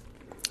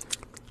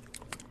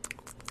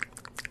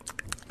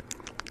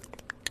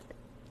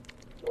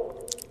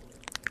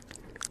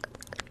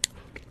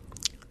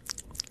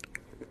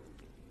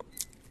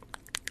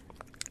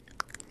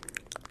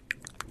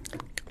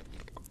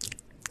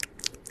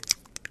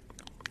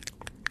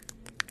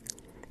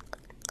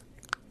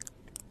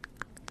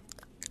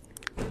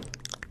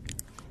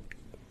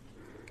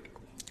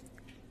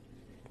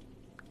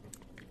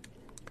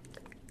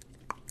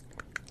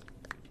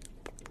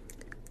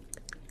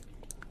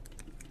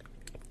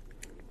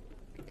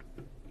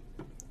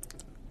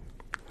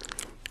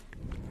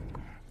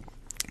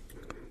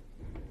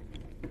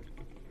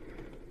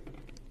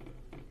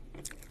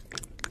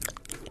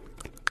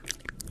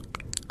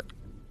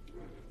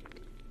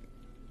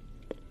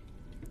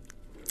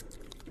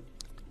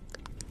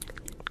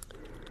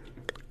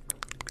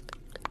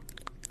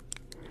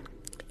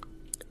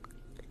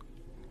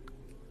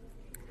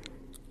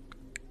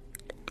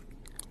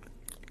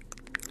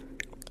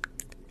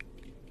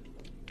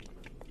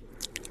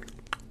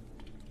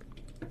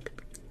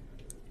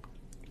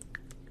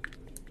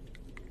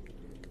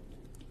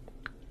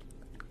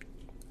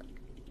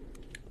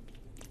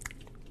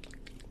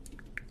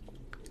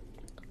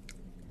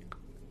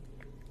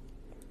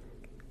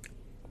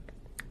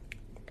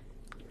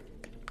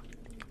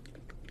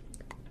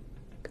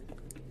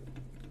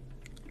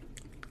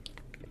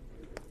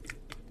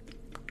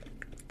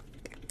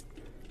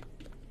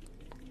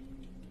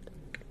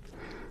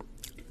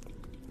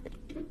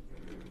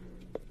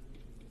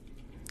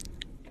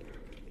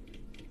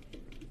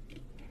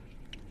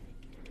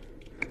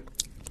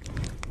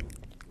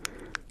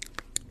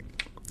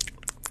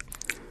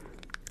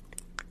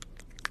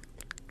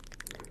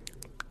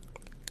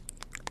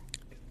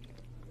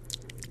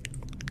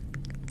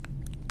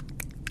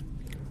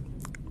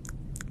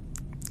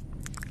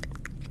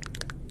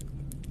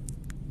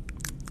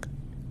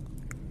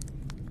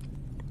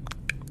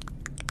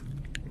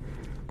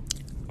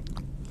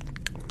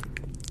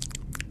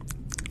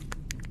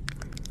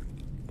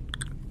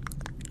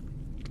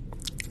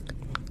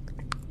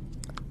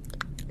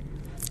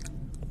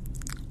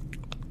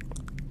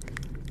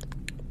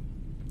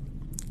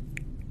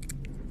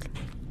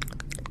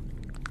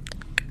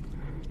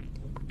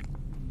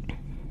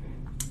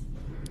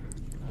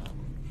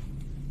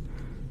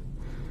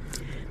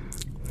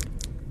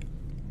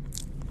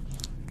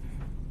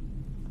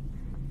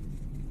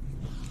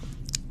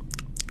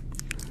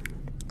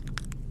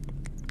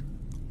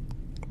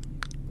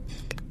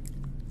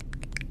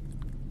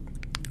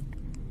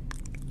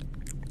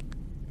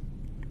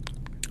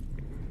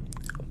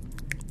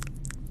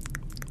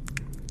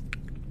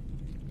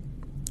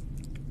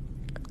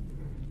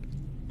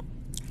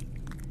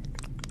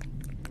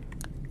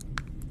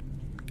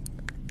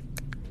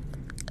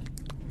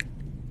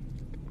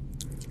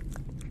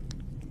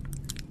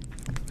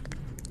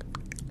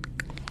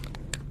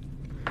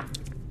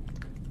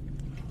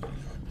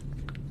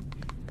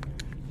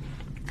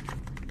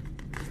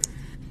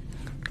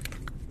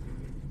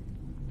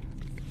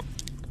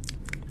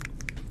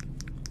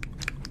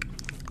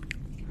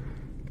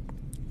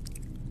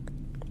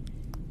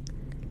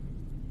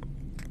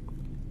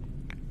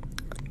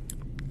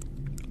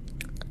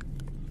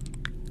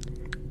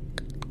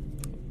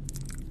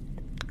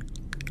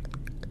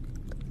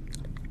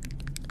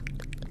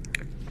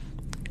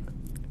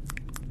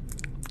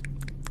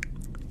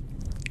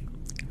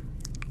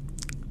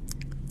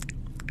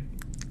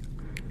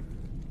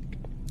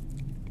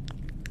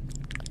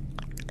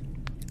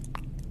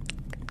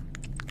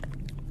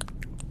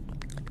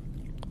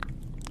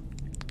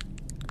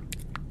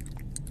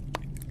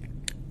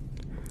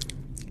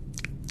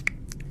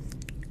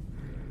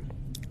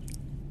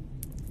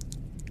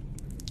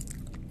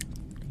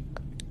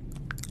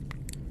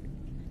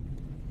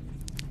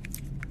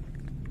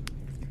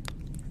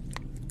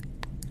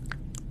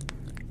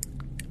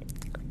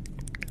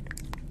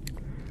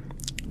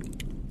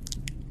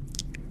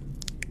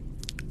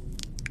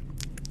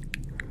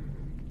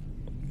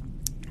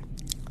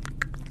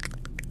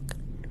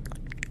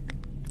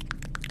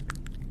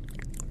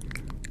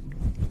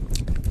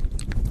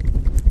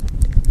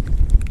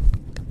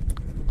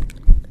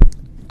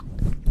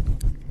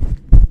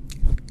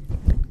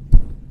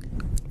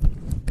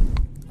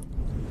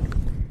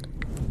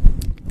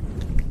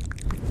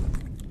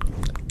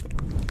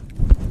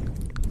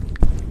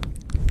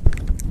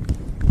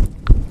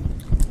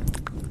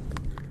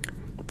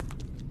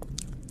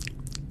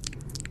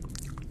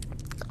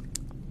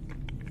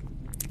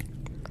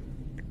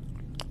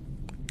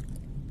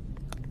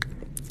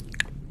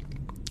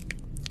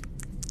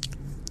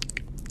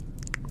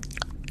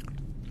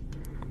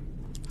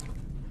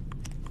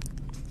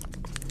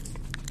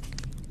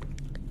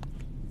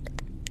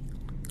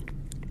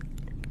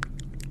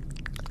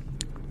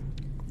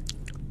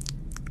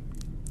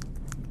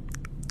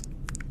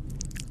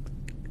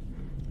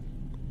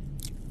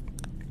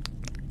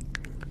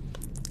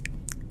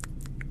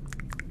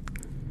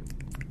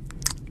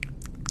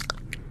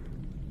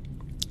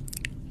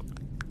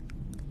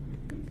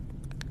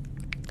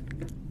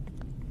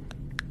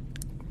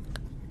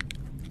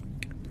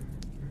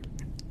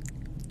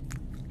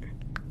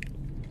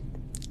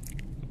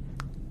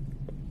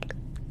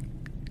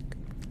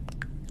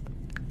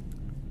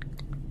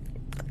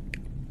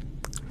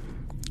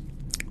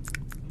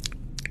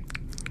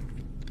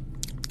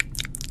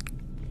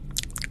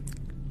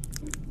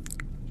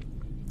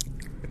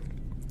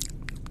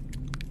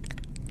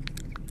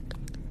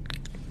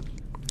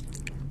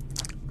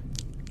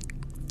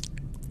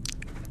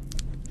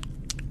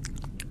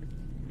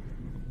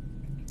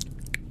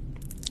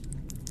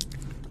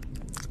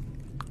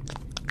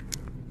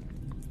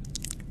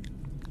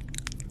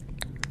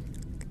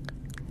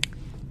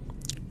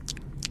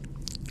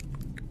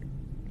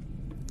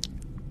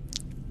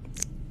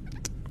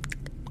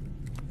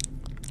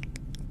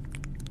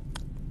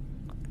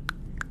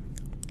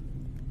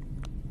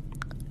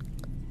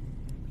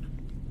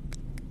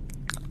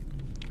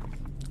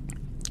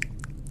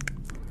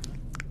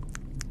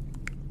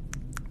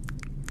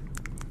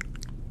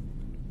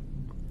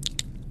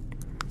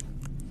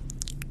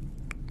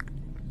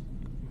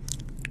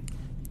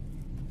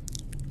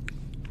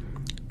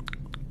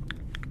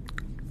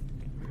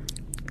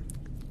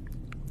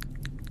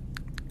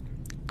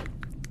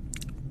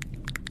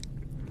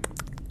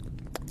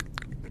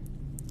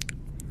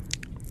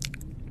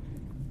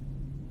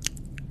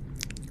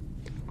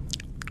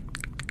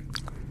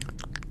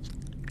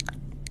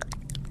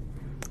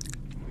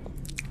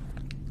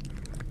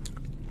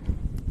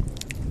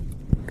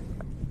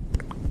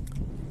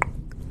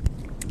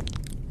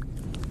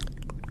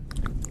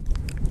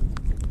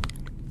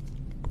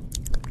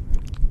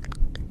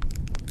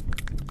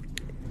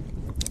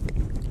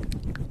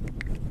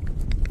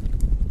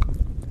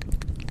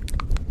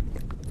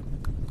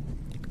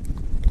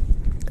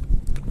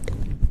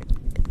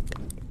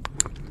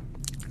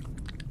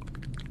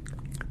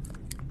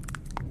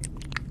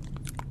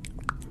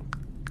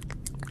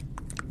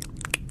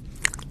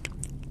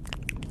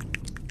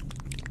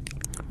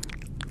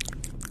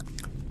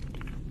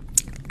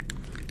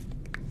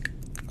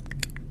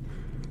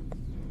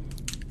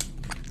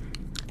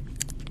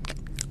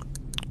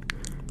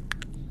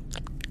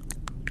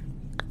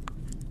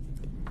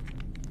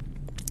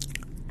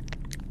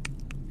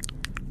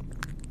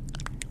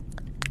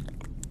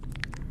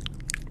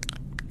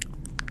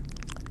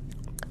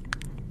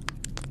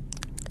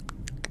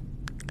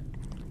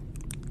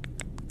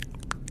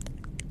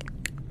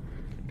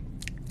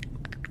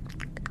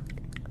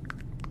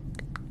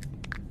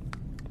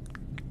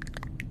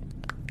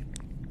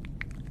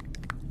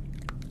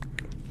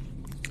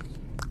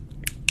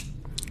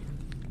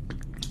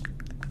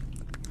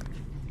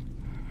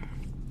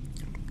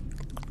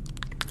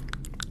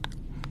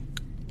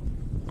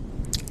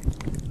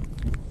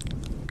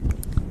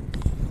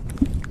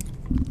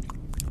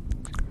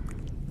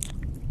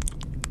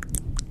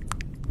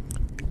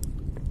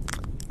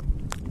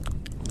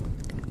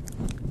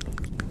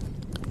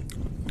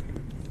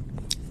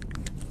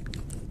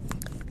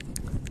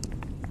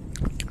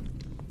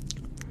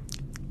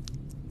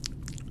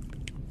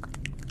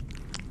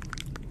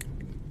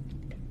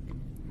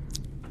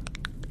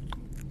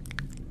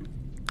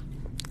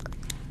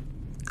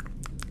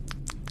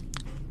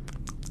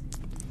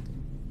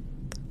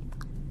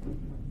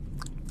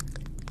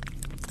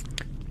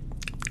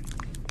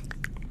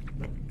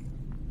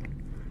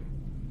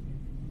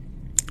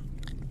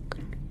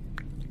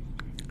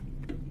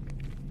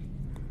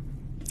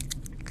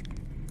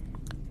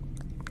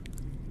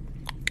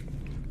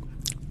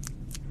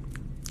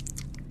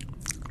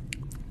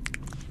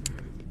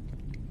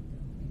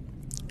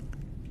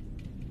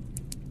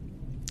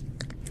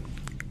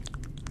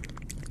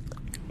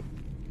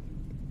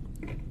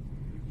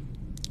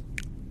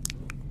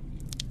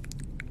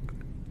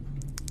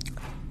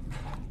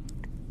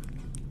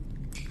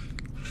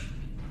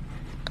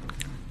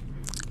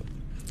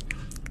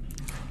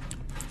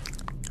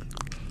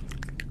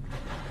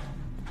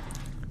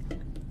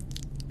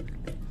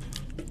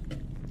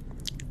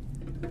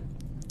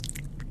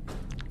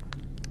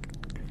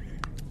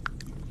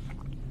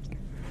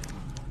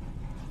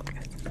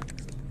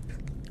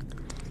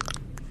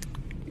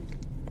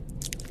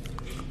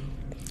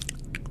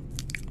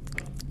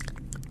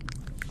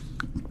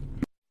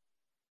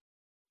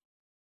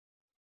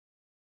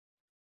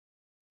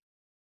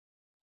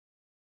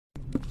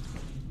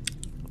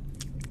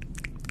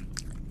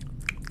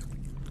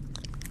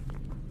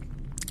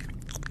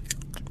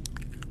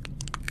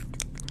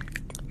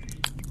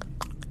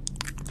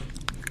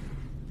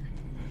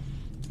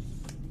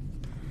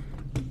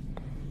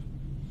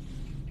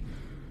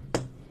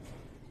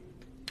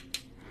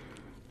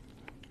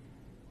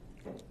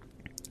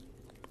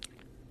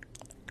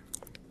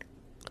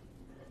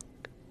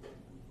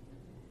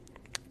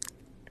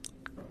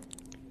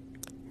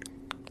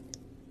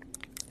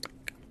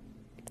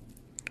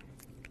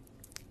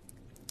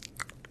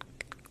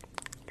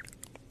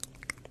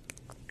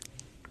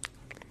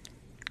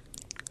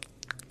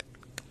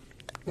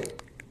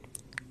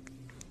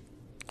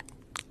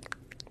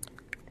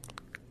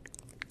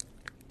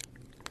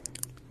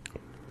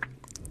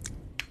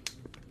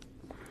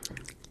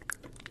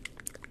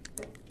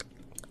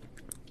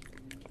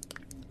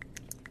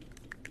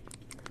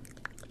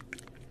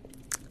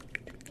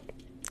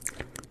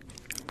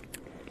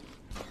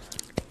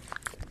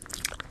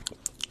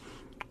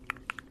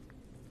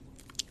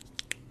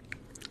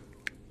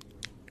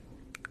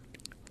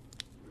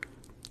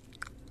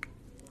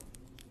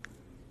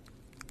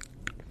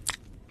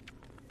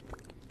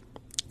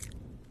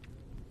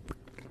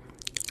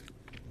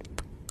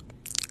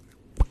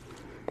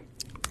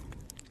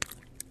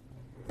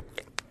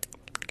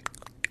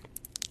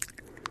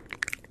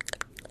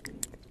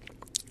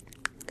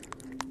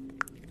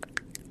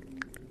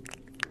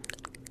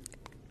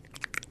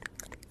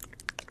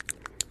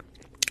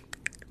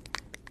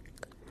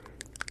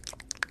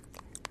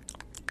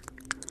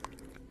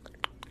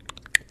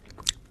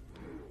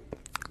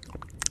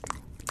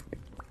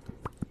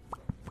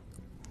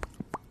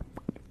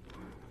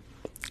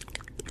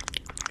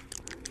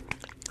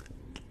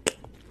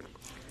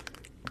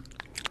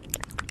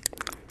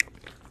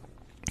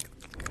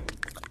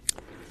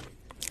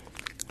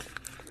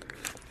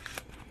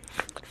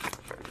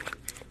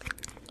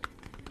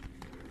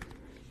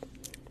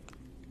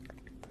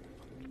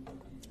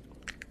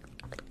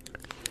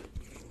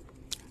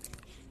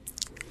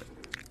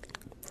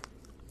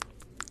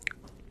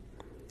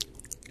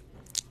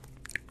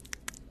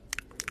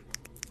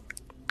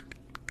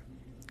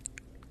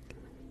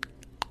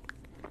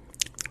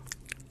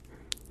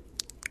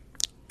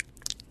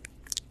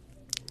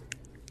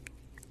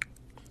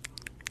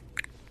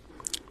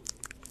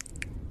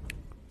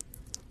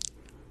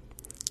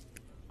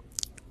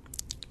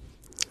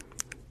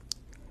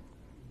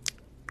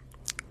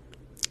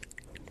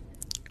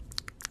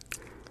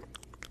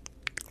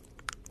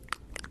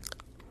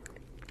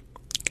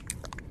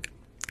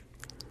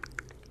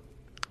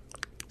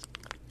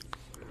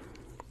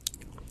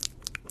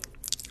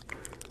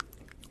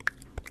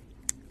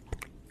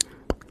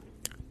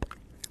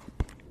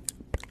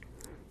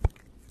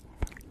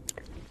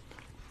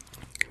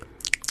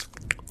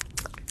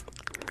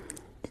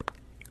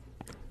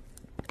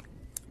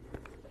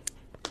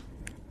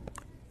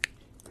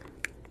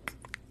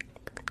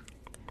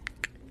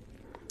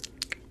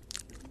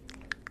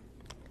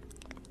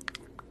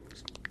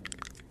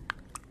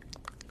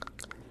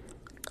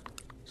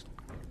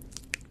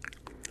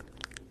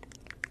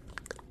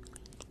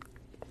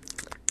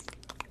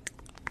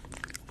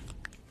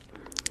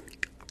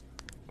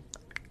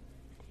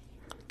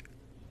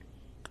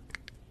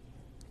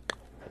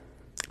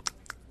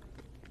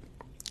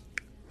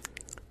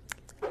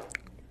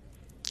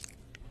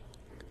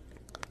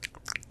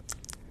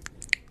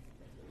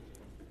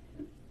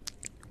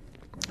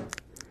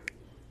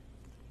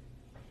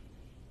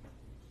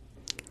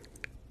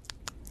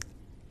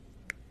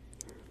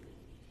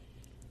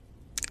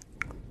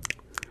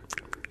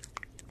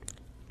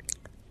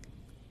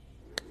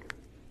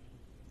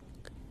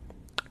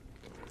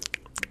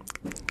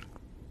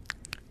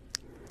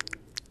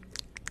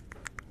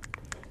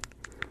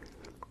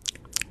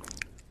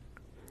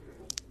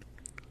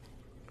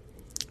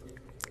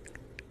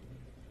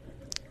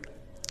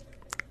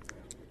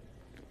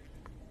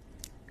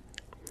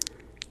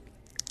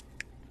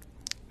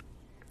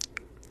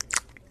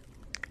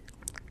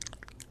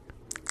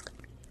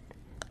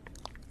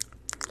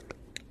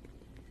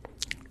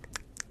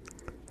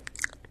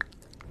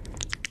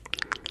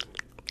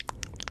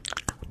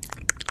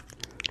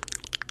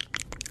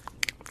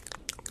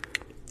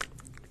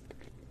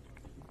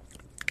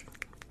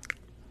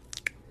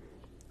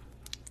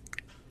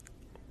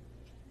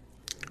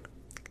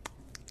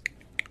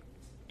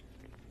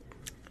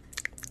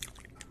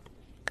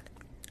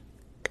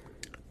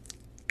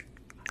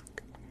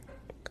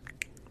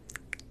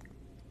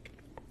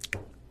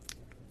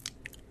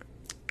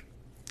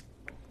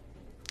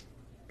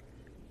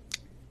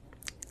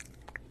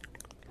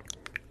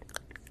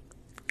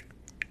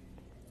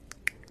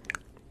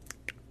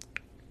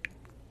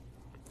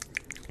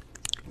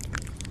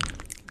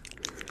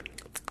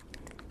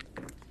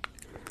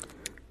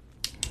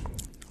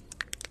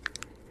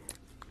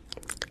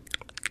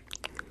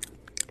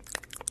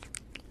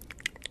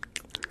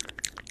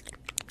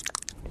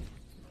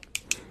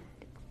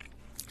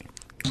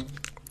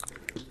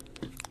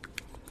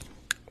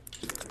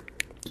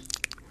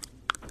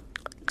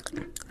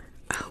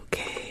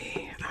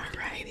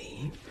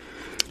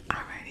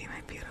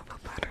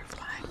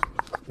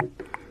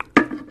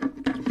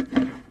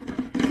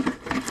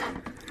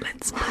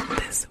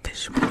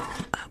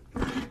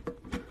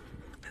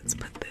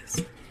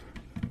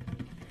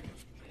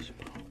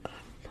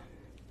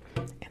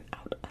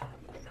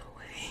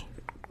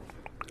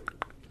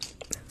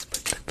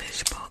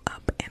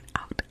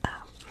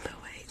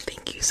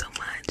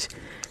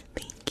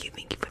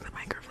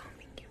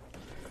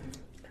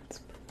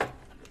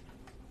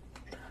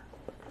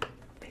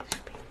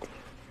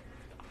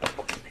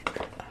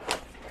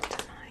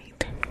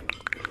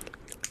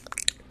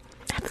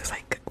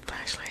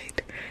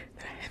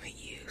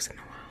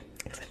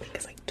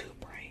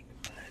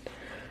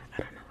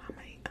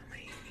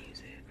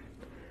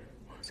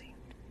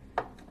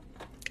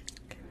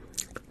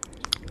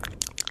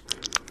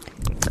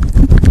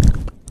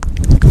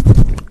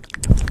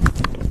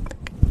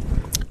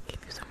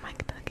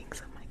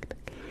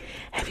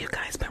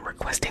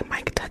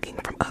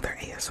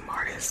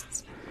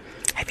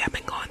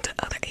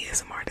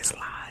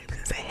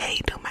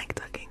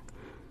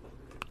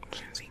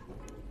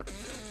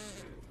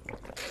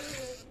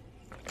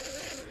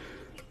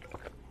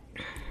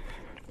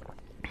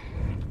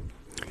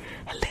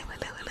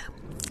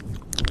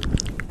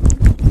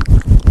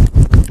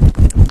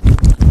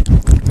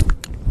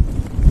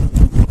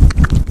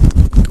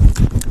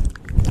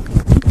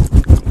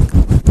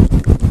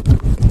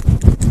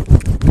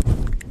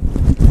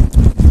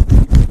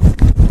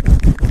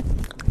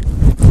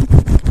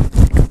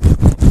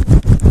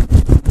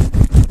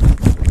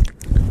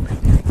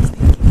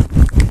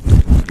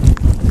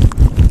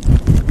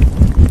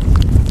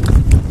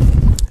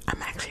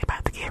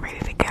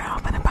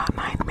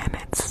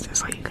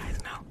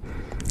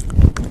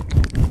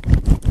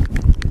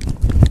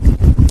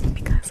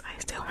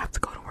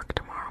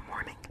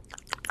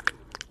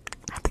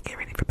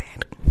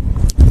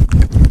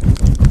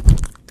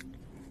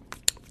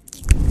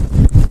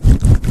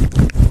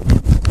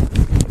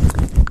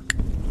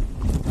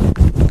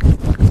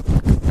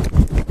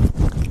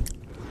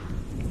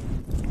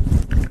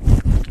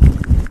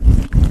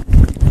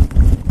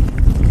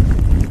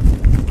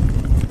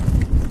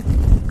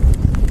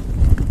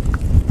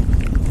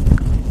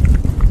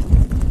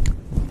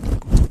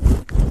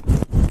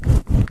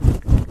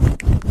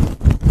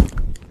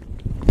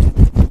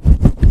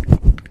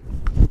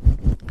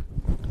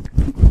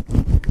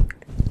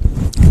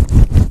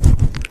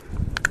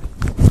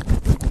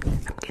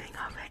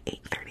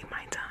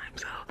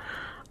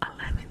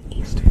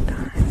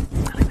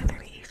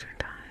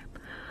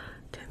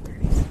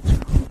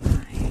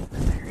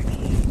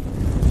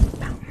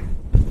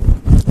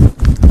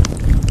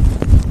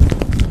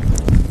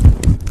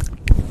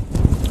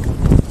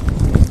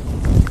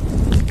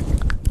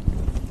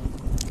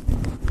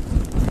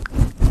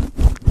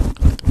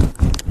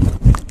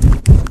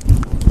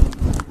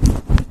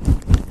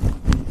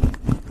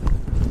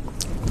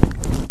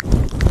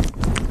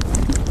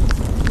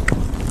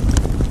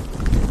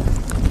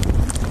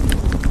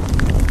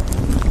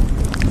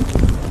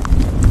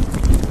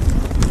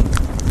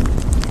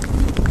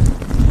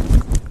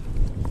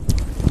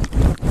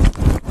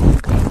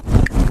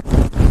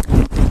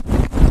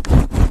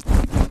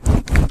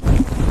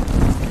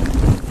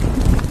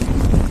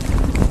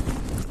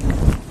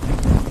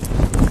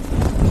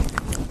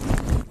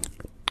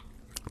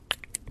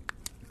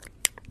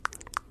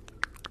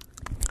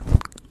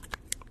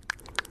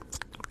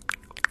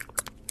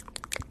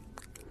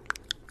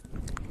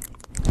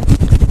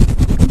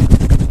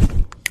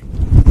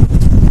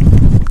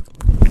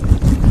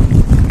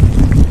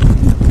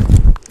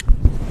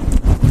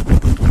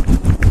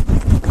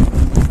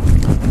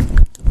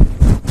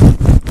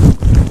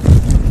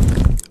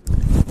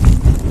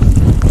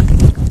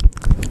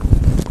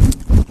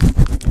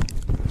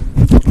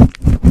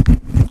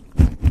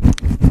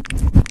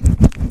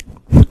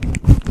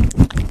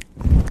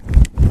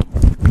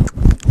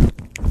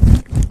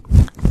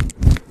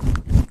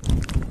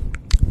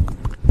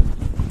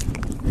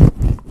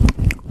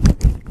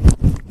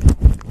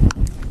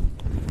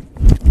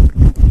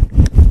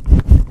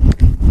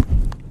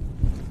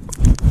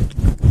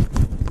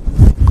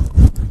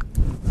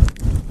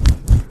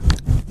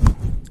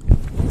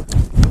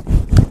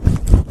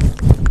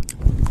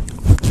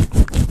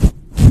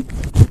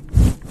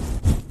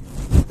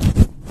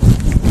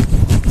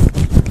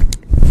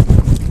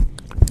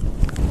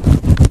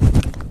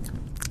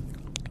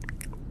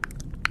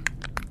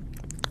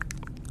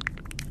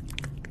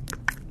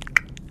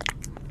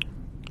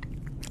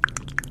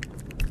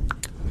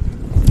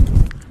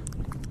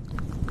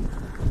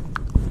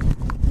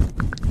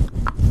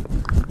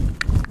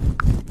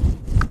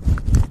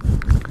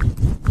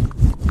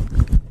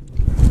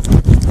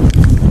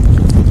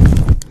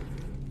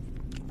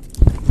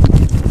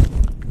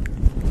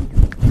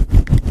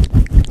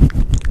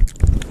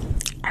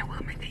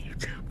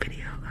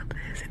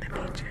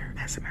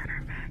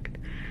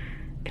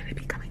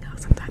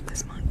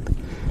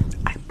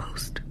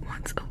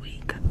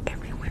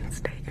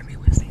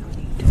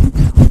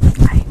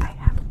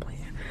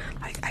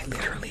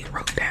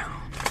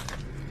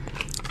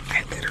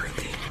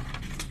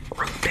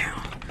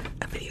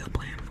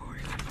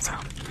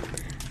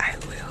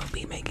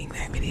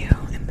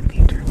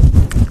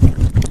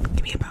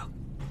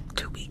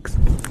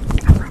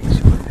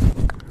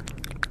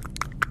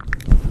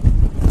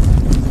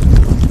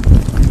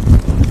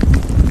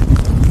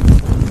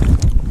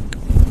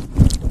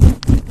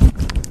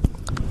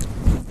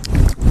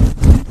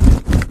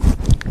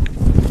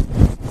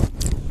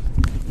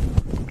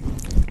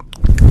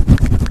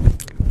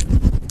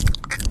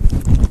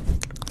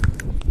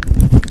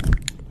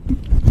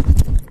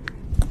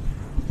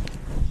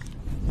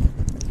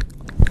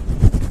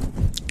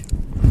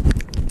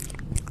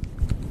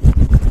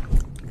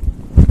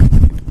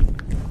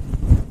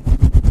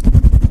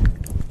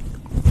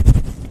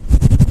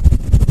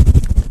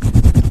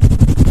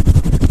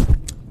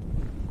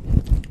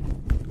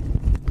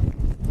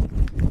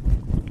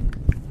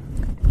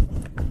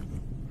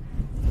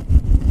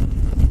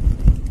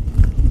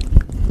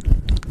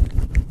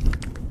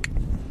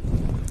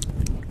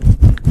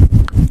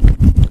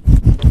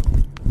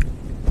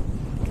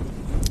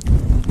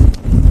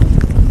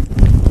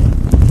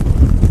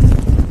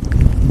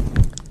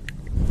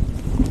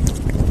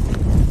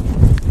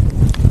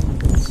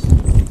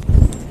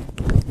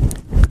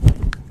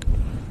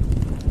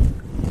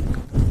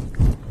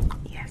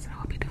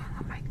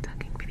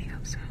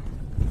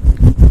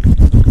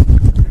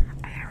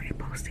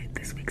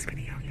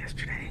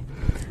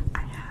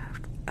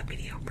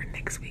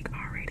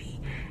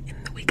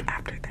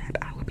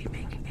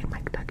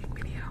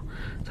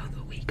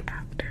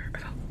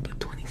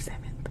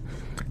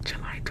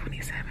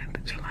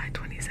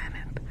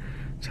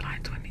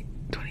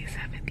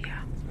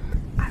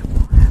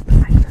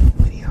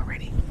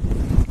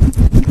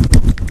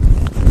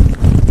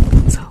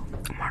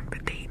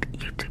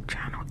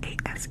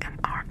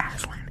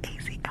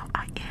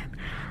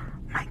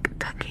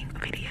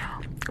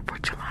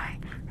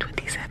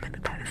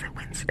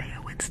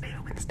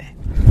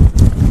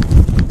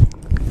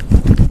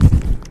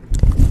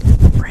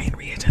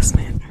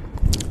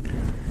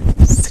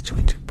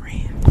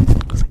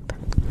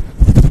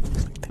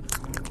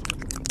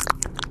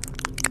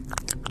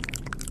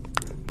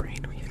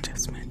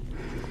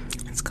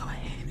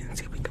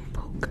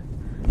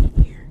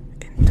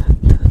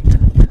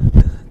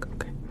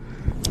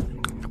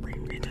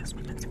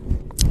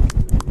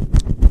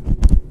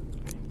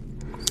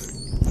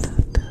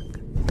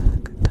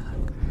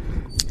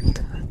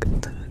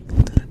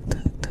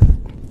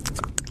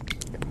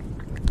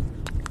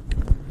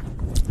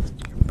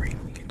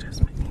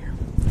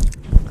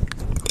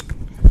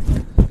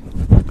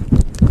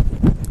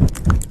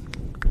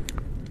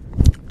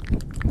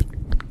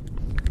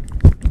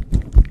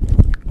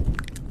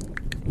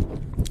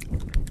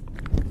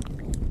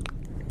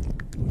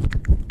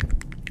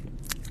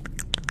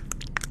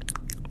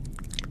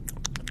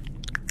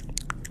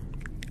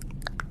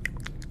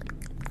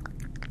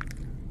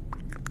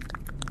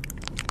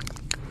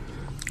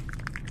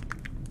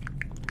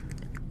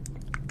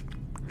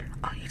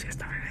 just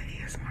started an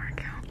ASMR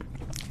account.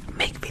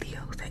 Make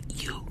videos that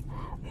you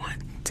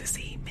want to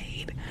see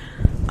made.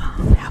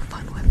 Have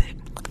fun with it,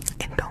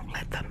 and don't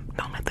let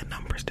the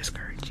numbers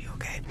discourage you.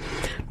 Okay,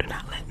 do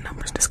not let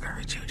numbers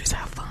discourage you. Just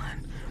have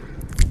fun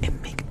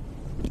and make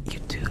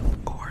YouTube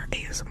or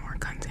ASMR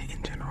content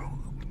in general.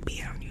 Be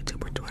it on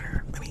YouTube or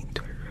Twitter.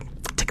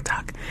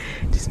 TikTok.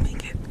 Just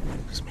make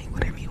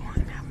whatever you want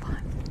and have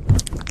fun.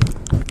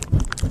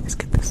 Let's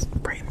get this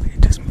brain where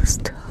it just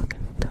must tug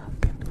and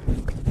tug and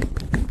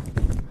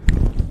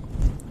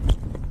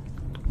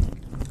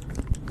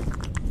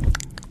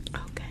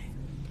okay.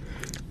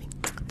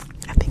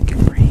 I think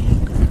your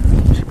brain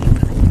should be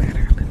feeling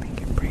better. I think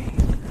your brain,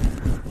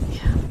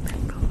 yeah,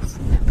 that goes.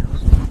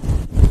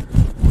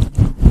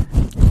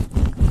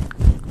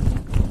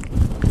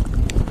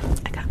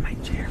 I got my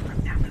chair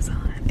from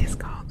Amazon. It's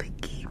called the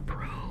Geek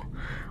Pro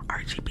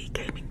RGB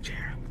gaming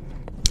chair.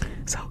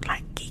 So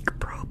like Geek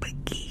Pro,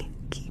 but Geek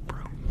Pro.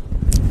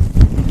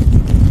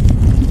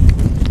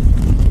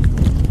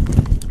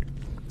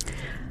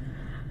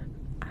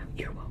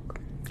 You're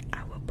welcome.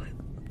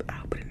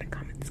 I'll put in the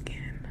comments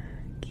again.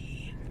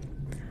 Geek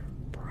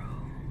Pro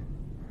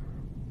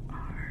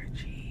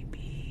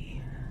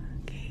RGB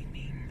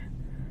gaming.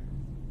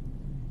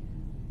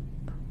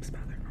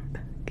 Spell that wrong.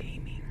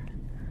 Gaming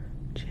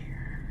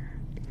chair.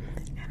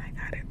 And I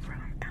got it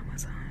from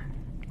Amazon.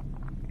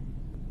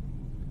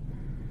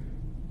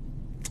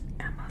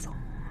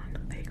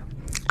 There you go.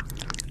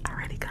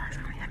 Alrighty guys,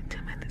 I only have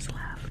 2 minutes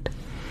left.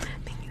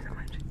 Thank you so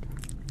much.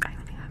 I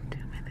only have 2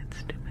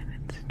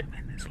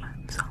 minutes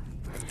left. So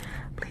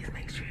please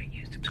make sure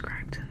you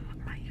subscribe to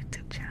my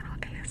YouTube channel,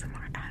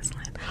 ASMR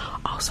Aslan.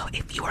 Also,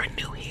 if you are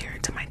new here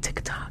to my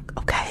TikTok,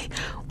 okay,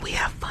 we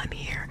have fun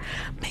here.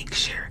 Make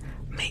sure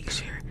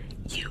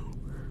you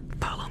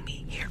follow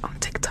me here on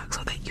TikTok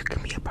so that you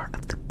can be a part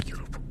of the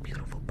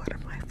beautiful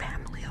butterfly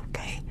family,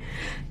 okay?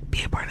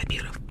 Be a part of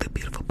the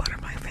beautiful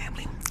butterfly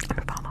family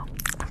and follow.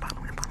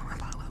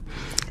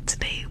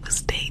 Today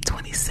was day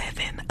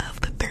 27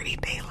 of the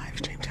 30-day live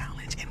stream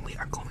challenge, and we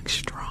are going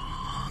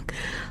strong.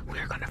 We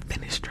are gonna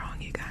finish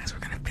strong, you guys. We're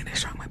gonna finish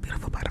strong, my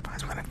beautiful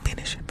butterflies. We're gonna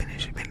finish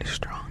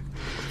strong.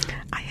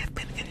 I have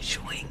been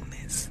enjoying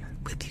this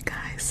with you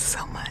guys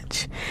so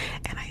much,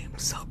 and I am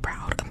so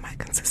proud of my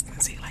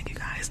consistency. Like, you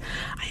guys,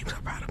 I am so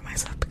proud of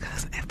myself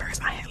because at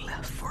first I had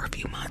left for a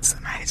few months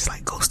and I had just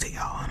like ghosted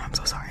y'all, and I'm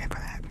so sorry for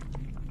that.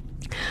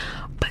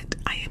 But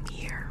I am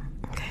here.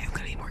 Okay, I'm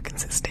gonna be more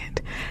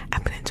consistent.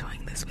 I've been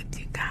enjoying this with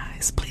you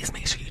guys. Please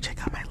make sure you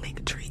check out my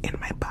link tree in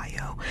my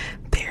bio.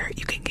 There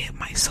you can get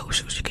my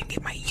socials, you can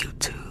get my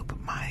YouTube,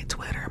 my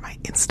Twitter, my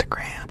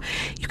Instagram.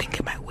 You can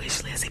get my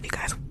wish list if you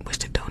guys wish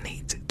to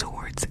donate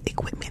towards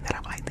equipment that I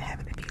would like to have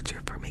in the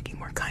future for making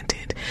more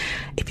content.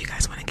 If you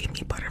guys want to give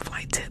me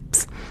butterfly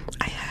tips,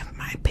 I have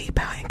my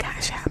PayPal and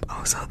Cash App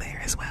also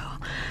there as well.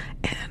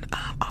 And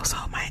also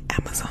my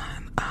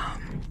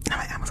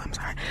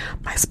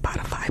my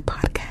Spotify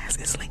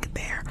podcast is linked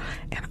there,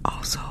 and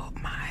also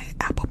my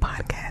Apple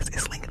podcast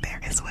is linked there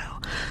as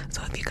well.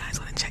 So if you guys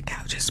want to check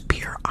out just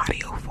pure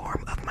audio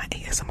form of my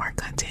ASMR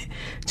content,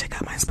 check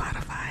out my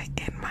Spotify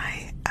and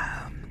my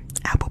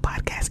Apple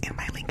podcast in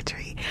my link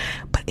tree.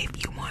 But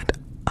if you want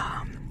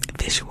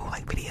visual,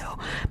 like video,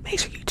 make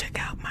sure you check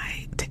out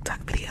my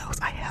TikTok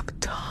videos. I have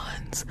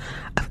tons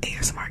of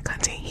ASMR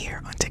content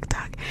here on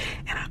TikTok,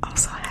 and I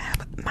also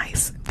have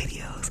nice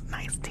videos,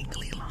 nice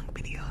tingly long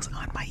videos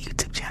on my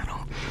YouTube channel,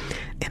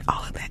 and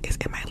all of that is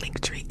in my link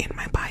tree in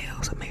my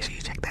bio. So make sure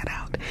you check that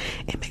out,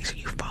 and make sure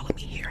you follow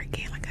me here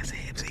again, like I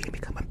said, so you can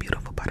become a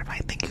beautiful butterfly.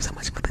 Thank you so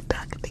much for the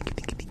duck.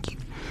 Thank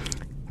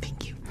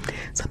you.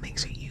 So make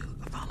sure you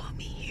follow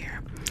me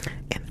here,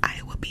 and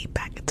I will be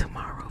back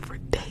tomorrow for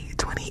day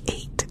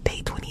 28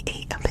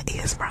 of the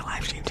ASMR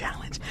live stream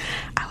challenge.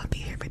 I will be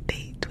here for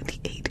day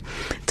 28.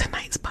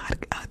 Tonight's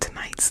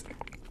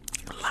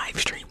live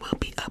stream will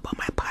be up on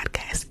my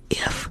podcast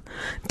if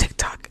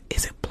TikTok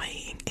isn't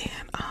playing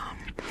and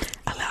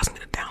allows me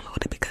to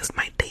download it, because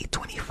my day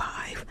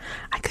 25,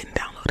 I couldn't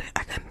download it.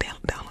 I couldn't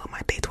download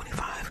my day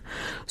 25,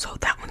 so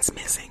that one's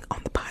missing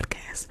on the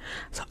podcast.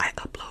 So I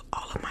upload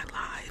all of my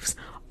lives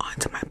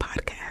onto my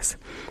podcast.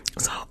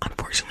 So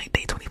unfortunately,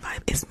 day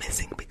 25 is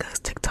missing because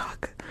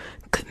TikTok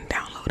couldn't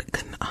download it,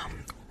 couldn't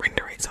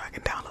render it so I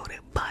can download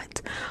it.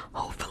 But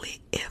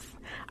hopefully, if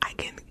I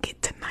can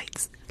get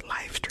tonight's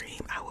live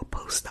stream, I will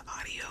post the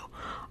audio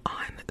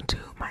on to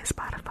my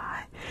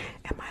Spotify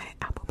and my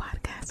Apple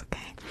podcast.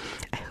 Okay,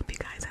 I hope you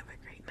guys have a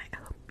great night. I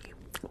hope you,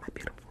 my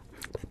beautiful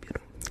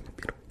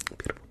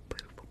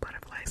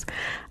butterflies,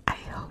 I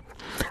hope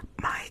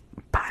my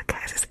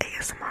podcast is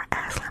ASMR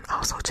Aslan.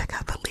 Also check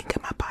out the link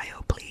in my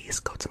bio. Please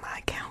go to my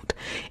account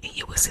and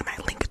you will see my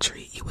link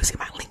tree.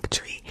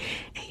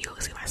 And you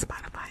will see my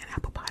Spotify and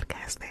Apple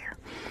podcast there.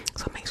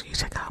 So make sure you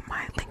check out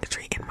my link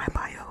tree in my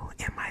bio